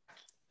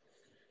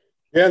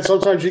 Yeah, and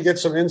sometimes you get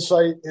some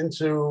insight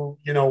into,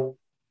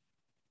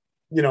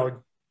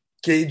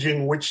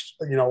 gauging which,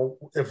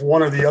 if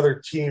one or the other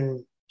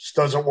team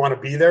doesn't want to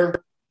be there.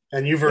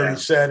 And you've already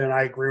said, and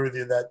I agree with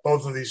you, that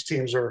both of these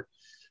teams are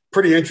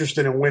pretty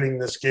interested in winning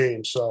this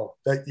game. So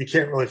that you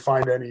can't really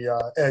find any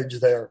edge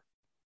there.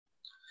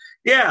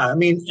 Yeah, I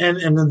mean,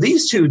 and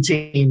these two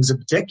teams in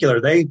particular,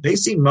 they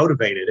seem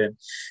motivated,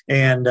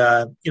 and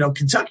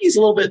Kentucky's a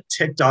little bit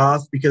ticked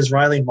off because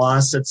Riley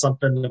Moss said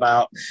something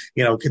about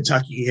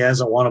Kentucky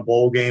hasn't won a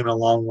bowl game in a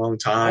long, long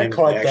time. I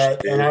caught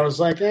that, and I was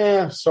like,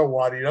 so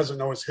what? He doesn't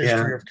know his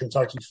history of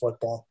Kentucky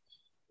football,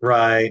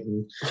 right?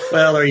 And,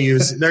 well, they're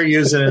using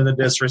it in the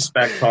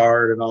disrespect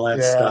part and all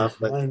that stuff.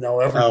 But I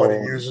know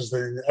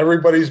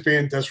everybody's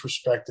being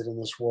disrespected in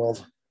this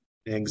world.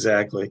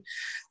 Exactly,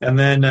 and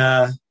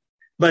then.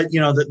 But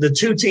the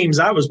two teams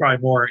I was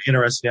probably more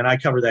interested in, I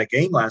covered that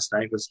game last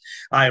night, was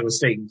Iowa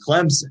State and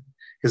Clemson,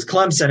 because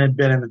Clemson had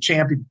been in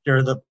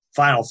the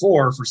Final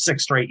Four for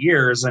 6 straight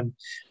years, and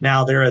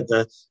now they're at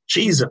the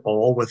Cheez-It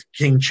Bowl with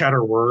King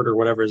Cheddarword or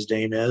whatever his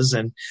name is,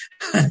 and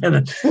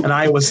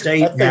Iowa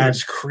State. That thing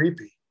is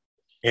creepy.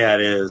 Yeah,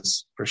 it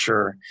is for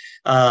sure.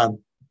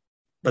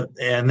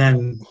 And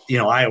then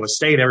Iowa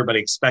State, everybody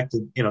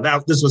expected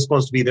that this was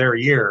supposed to be their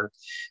year,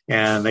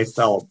 and they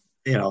fell.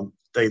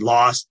 They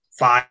lost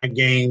 5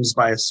 games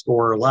by a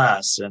score or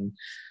less, and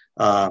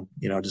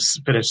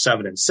just finished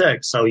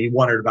 7-6. So you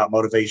wondered about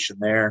motivation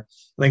there.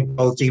 I think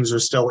both teams are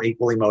still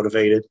equally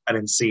motivated. I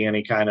didn't see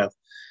any kind of,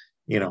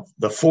 the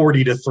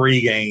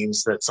 40-3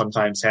 games that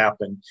sometimes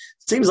happen.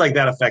 It seems like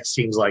that affects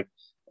teams like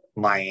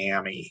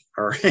Miami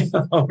or, an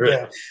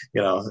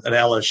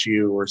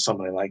LSU or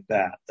somebody like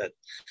that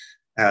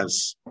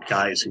has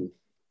guys who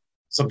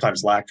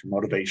sometimes lack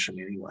motivation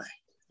anyway.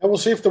 And we'll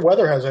see if the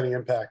weather has any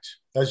impact.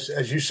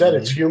 As you said,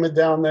 It's humid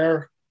down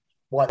there.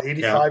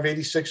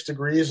 86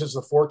 degrees is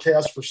the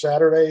forecast for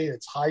Saturday.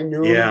 It's high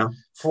noon,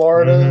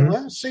 Florida. Mm-hmm.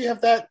 Well, see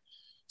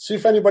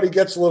if anybody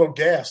gets a little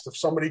gassed. If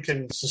somebody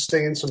can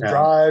sustain some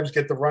drives,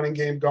 get the running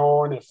game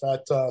going. If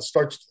that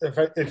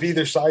if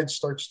either side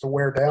starts to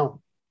wear down.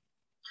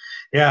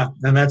 Yeah,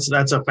 and that's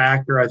a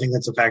factor. I think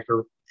that's a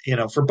factor,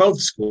 for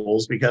both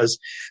schools, because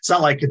it's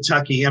not like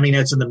Kentucky. I mean,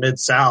 it's in the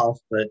Mid-South,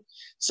 but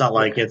it's not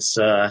like it's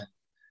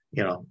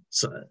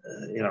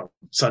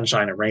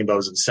sunshine and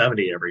rainbows and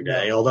 70 every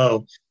day.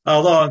 Although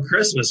on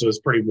Christmas it was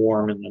pretty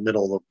warm in the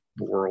middle of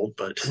the world,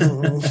 but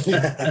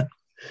it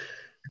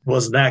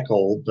wasn't that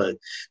cold. But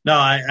no,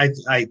 I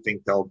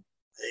think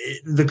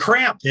the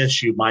cramp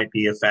issue might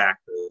be a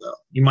factor, though.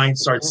 You might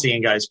start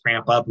seeing guys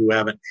cramp up who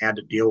haven't had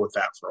to deal with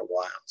that for a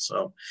while.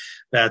 So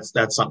that's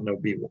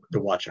something to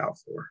watch out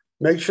for.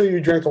 Make sure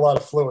you drink a lot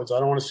of fluids. I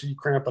don't want to see you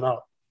cramping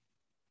up.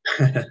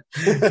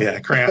 Yeah,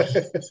 cramp.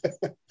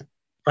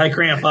 If I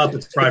cramp up,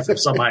 it's probably from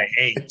somebody I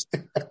hate.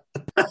 Did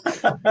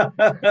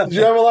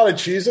you have a lot of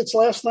Cheez-Its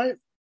last night?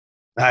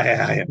 I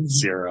had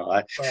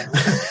 0.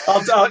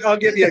 I'll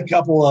give you a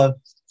couple of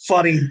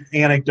funny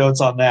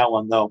anecdotes on that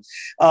one, though.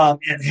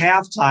 At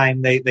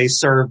halftime, they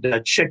served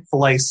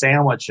Chick-fil-A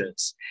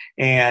sandwiches,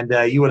 and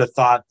you would have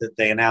thought that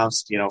they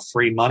announced,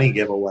 free money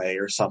giveaway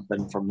or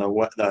something from the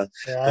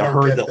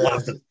herd that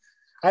left it.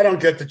 I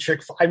don't get the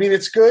Chick-fil-A. I mean,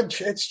 it's good.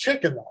 It's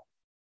chicken, though.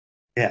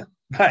 Yeah.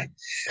 Right.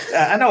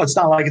 I know it's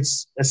not like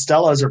it's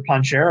Estella's or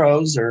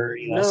Pancheros or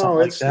something like that. No,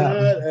 it's not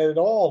at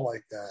all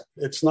like that.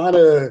 It's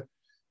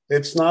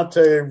not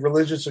a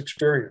religious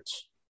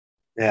experience.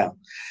 Yeah,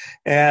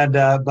 and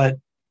but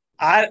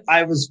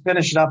I was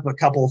finishing up a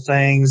couple of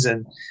things,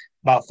 and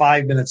about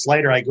 5 minutes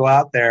later, I go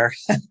out there,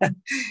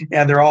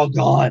 and they're all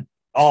gone.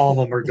 All of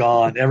them are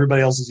gone.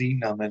 Everybody else is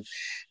eating them, and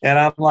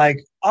I'm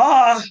like,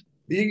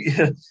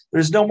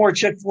 there's no more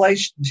Chick-fil-A.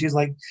 She's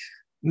like,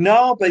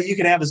 no, but you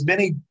can have as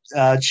many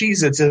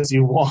Cheez-Its as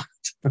you want.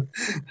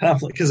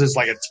 Because it's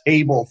like a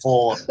table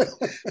full of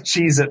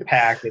Cheez-It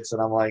packets. And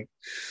I'm like,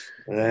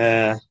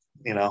 we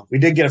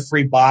did get a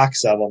free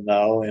box of them,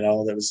 though.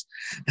 There was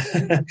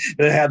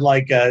it had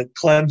like a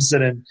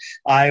Clemson and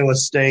Iowa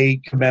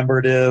State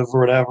commemorative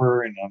or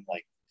whatever. And I'm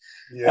like,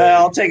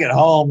 I'll take it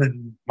home,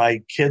 and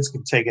my kids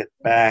can take it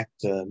back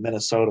to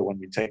Minnesota when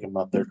we take them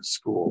up there to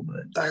school.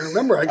 But I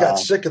remember I got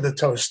sick of the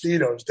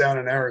Tostitos down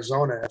in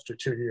Arizona after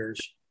 2 years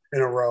in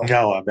a row.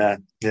 No, I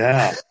bet.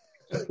 Yeah.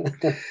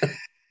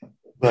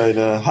 But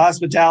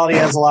hospitality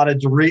has a lot of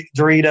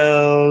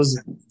Doritos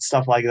and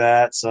stuff like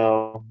that.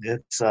 So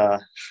it's,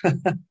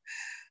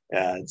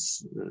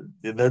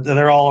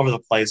 they're all over the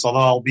place. Although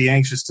I'll be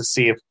anxious to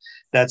see if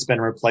that's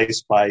been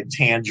replaced by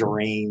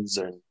tangerines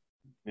and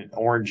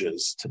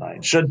oranges tonight.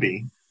 It should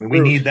be. I mean,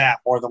 we need that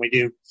more than we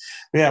do.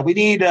 Yeah, we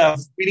need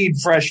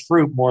fresh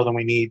fruit more than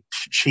we need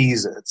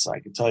Cheez-Its. I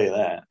can tell you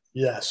that.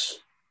 Yes.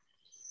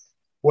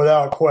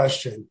 Without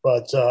question,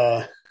 but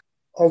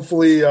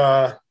hopefully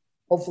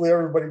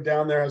everybody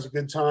down there has a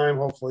good time.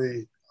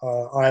 Hopefully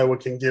Iowa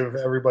can give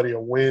everybody a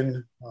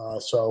win.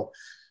 So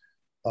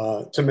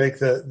to make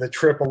the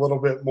trip a little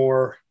bit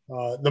more,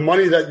 the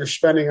money that you're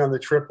spending on the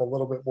trip a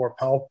little bit more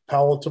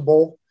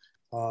palatable.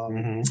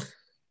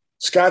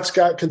 Scott's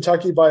got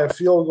Kentucky by a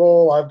field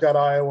goal. I've got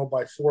Iowa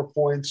by 4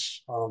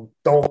 points.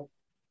 Don't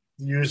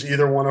use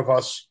either one of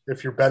us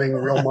if you're betting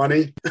real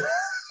money.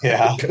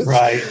 Yeah,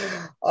 right.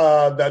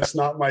 That's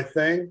not my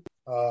thing.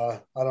 I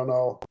don't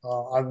know.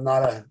 I'm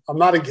not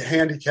a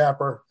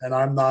handicapper, and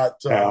I'm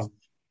not.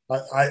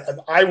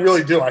 I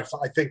really do. I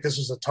think this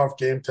is a tough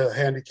game to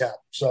handicap.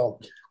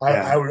 So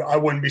I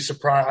wouldn't be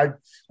surprised.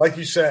 Like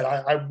you said,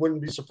 I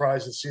wouldn't be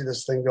surprised to see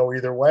this thing go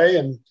either way,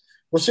 and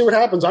we'll see what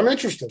happens. I'm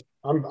interested.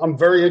 I'm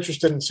very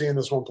interested in seeing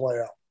this one play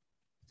out.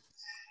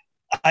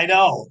 I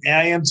know, and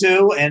I am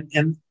too,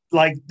 and.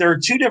 Like there are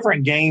 2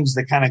 different games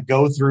that kind of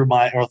go through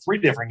or 3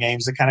 different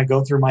games that kind of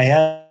go through my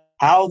head,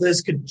 how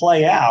this could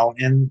play out.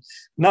 And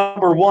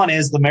number 1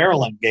 is the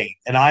Maryland game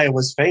in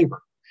Iowa's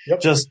favor. Yep.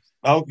 Just,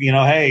 5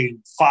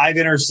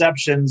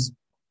 interceptions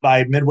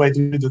by midway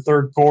through the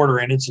third quarter,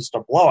 and it's just a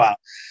blowout.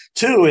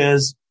 Two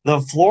is the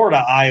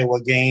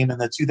Florida-Iowa game in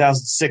the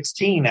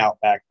 2016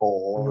 Outback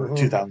Bowl or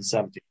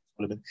 2017.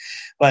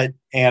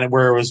 And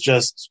where it was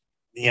just,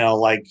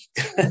 like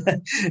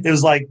it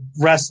was like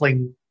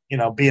wrestling,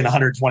 being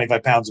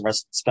 125 pounds and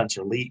wrestling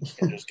Spencer Lee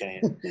and just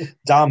getting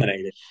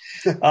dominated.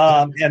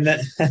 And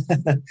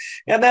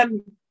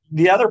then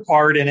the other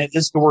part, and it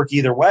just could work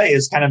either way,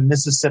 is kind of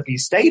Mississippi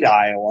State,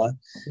 Iowa,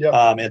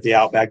 at the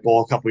Outback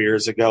Bowl a couple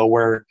years ago,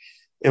 where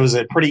it was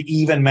a pretty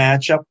even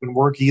matchup and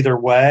work either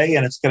way,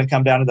 and it's going to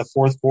come down to the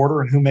fourth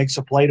quarter and who makes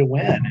a play to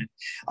win. And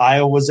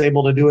Iowa was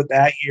able to do it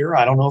that year.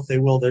 I don't know if they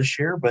will this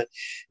year, but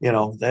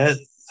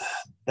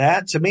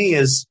that to me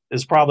is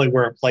probably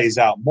where it plays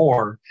out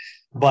more.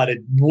 But it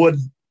would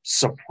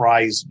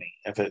surprise me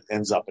if it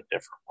ends up a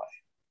different way.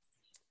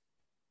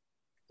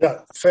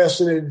 Yeah,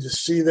 fascinated to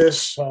see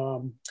this.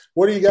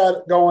 What do you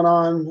got going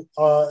on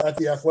at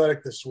the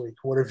Athletic this week?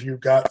 What have you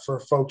got for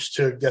folks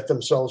to get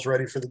themselves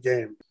ready for the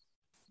game?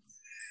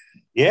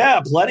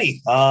 Yeah,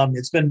 plenty.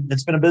 It's been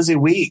a busy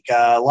week.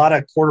 A lot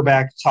of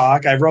quarterback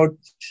talk. I wrote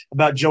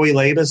about Joey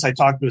Labus. I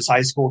talked to his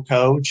high school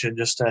coach, and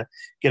just to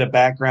get a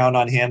background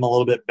on him, a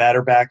little bit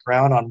better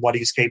background on what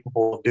he's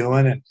capable of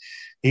doing. And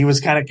he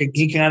kind of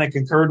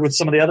concurred with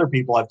some of the other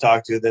people I've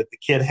talked to that the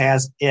kid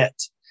has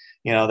it,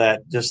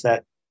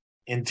 that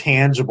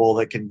intangible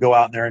that can go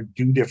out there and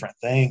do different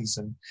things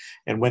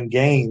and win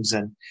games.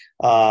 And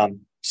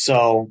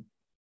so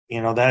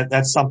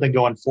that's something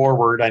going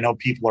forward. I know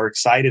people are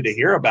excited to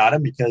hear about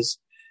him because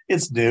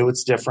it's new,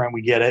 it's different.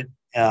 We get it.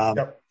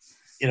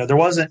 There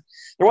wasn't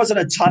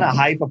a ton of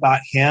hype about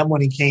him when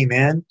he came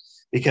in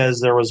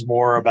because there was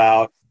more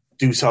about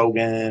Deuce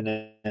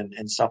Hogan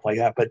and stuff like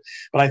that. But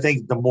I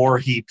think the more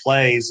he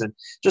plays and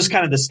just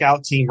kind of the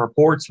scout team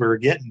reports we were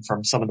getting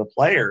from some of the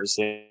players,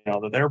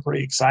 that they're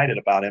pretty excited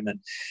about him.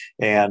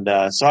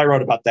 And so I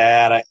wrote about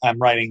that. I'm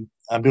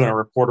doing a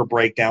reporter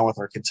breakdown with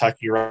our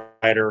Kentucky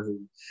writer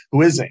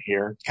who isn't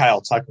here,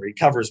 Kyle Tucker. He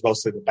covers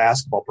mostly the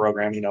basketball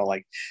program,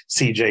 like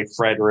CJ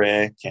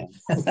Frederick and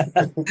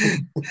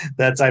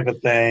that type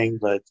of thing.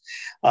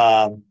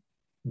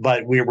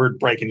 But we were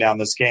breaking down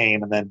this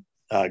game, and then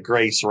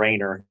Grace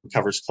Rayner, who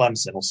covers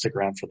Clemson, will stick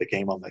around for the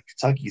game on the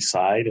Kentucky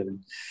side.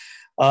 And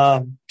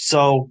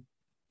so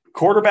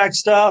quarterback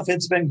stuff,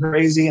 it's been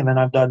crazy. And then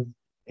I've done,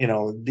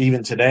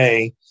 even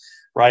today,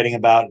 writing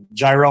about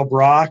Jairel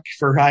Brock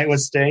for Iowa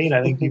State.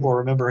 I think people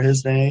remember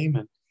his name.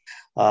 And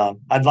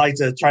I'd like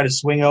to try to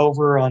swing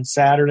over on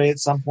Saturday at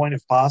some point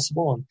if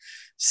possible and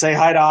say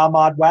hi to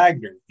Ahmad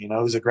Wagner,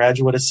 who's a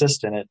graduate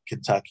assistant at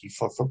Kentucky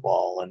for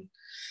football. And,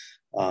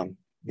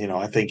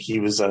 I think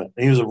he was a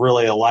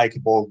really a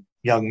likable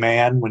young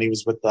man when he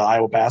was with the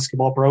Iowa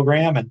basketball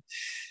program. And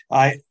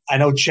I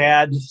know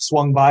Chad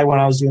swung by when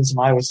I was doing some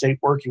Iowa State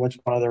work. He went to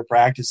one of their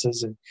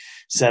practices and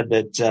said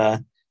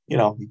that,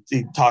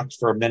 he talked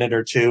for a minute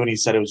or two, and he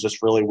said it was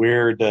just really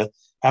weird to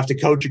have to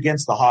coach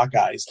against the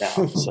Hawkeyes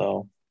now.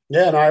 So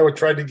yeah, and Iowa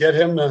tried to get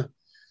him to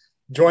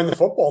join the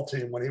football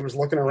team when he was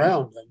looking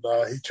around, and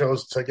he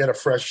chose to get a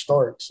fresh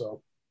start.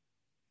 So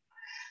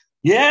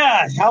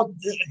yeah,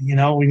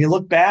 when you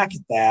look back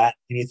at that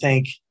and you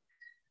think,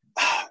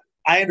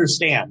 I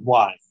understand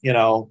why,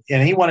 and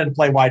he wanted to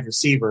play wide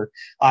receiver.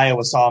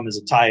 Iowa saw him as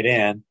a tight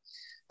end.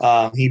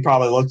 He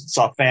probably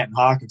saw Fanton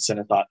Hawkinson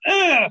and thought,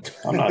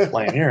 I'm not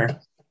playing here.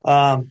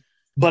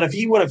 But if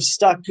he would have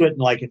stuck to it in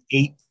like an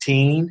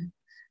 18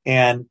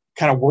 and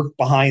kind of worked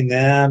behind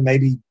them,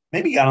 maybe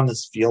got on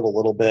this field a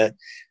little bit,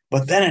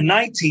 but then in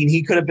 19,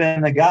 he could have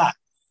been the guy,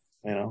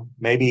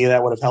 maybe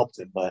that would have helped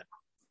him, but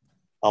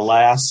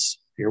alas,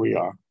 here we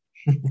are.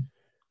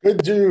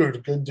 Good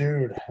dude.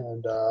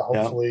 And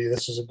hopefully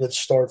this is a good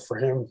start for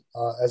him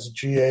as a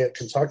GA at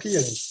Kentucky,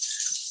 and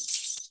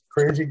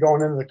crazy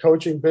going into the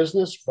coaching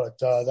business, but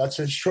that's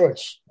his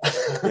choice.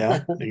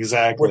 Yeah,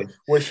 exactly.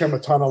 Wish him a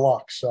ton of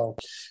luck. So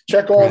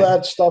check all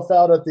that stuff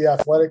out at the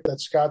Athletic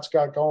that Scott's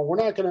got going. We're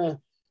not going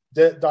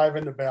to dive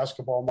into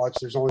basketball much.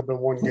 There's only been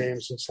one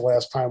game since the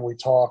last time we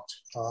talked.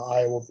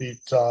 Iowa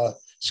beat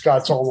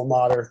Scott's alma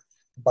mater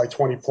by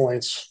 20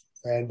 points.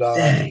 And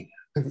to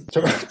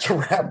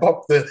wrap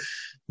up the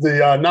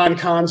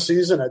non-con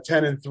season at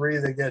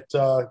 10-3, they get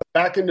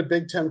back into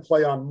Big Ten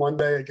play on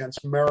Monday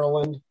against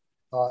Maryland.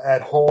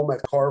 At home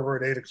at Carver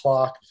at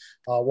 8:00.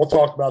 We'll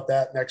talk about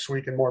that next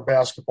week and more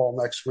basketball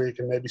next week,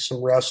 and maybe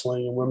some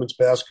wrestling and women's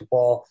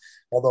basketball,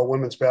 although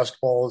women's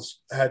basketball has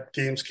had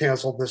games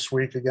canceled this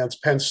week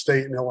against Penn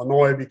State and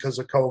Illinois because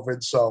of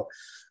COVID. So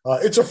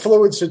it's a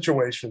fluid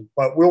situation,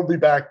 but we'll be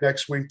back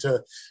next week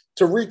to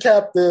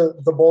recap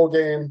the bowl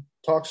game,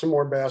 talk some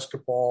more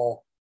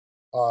basketball,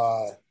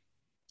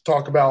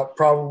 talk about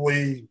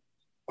probably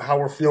how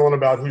we're feeling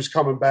about who's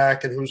coming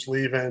back and who's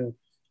leaving,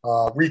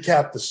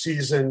 recap the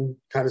season,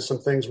 kind of some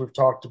things we've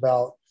talked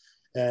about.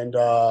 And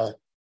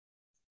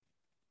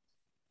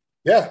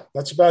yeah,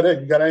 that's about it.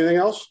 You got anything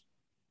else?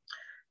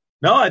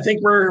 No, I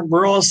think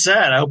we're all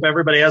set. I hope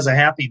everybody has a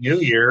happy New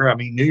Year. I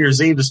mean, New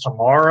Year's Eve is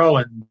tomorrow,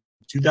 and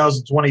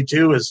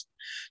 2022 is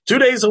 2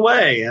 days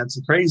away.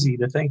 It's crazy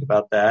to think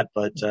about that,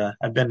 but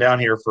I've been down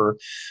here for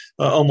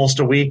almost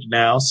a week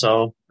now,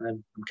 so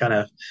I'm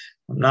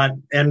not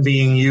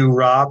envying you,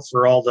 Rob,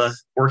 for all the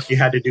work you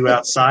had to do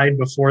outside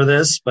before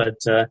this, but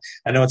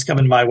I know it's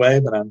coming my way,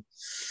 but I'm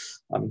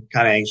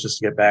kind of anxious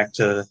to get back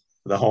to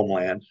the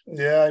homeland.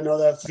 Yeah, I know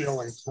that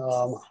feeling.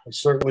 I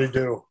certainly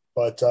do.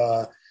 But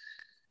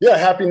yeah,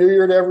 Happy New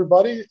Year to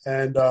everybody.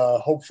 And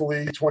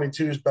hopefully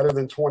 22 is better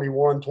than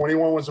 21.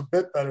 21 was a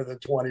bit better than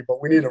 20,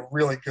 but we need a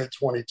really good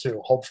 22.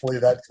 Hopefully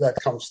that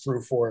comes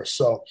through for us.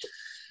 So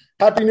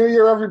Happy New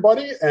Year,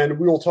 everybody. And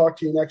we will talk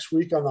to you next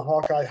week on the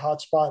Hawkeye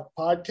Hotspot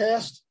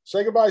podcast.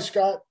 Say goodbye,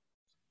 Scott.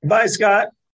 Bye, Scott.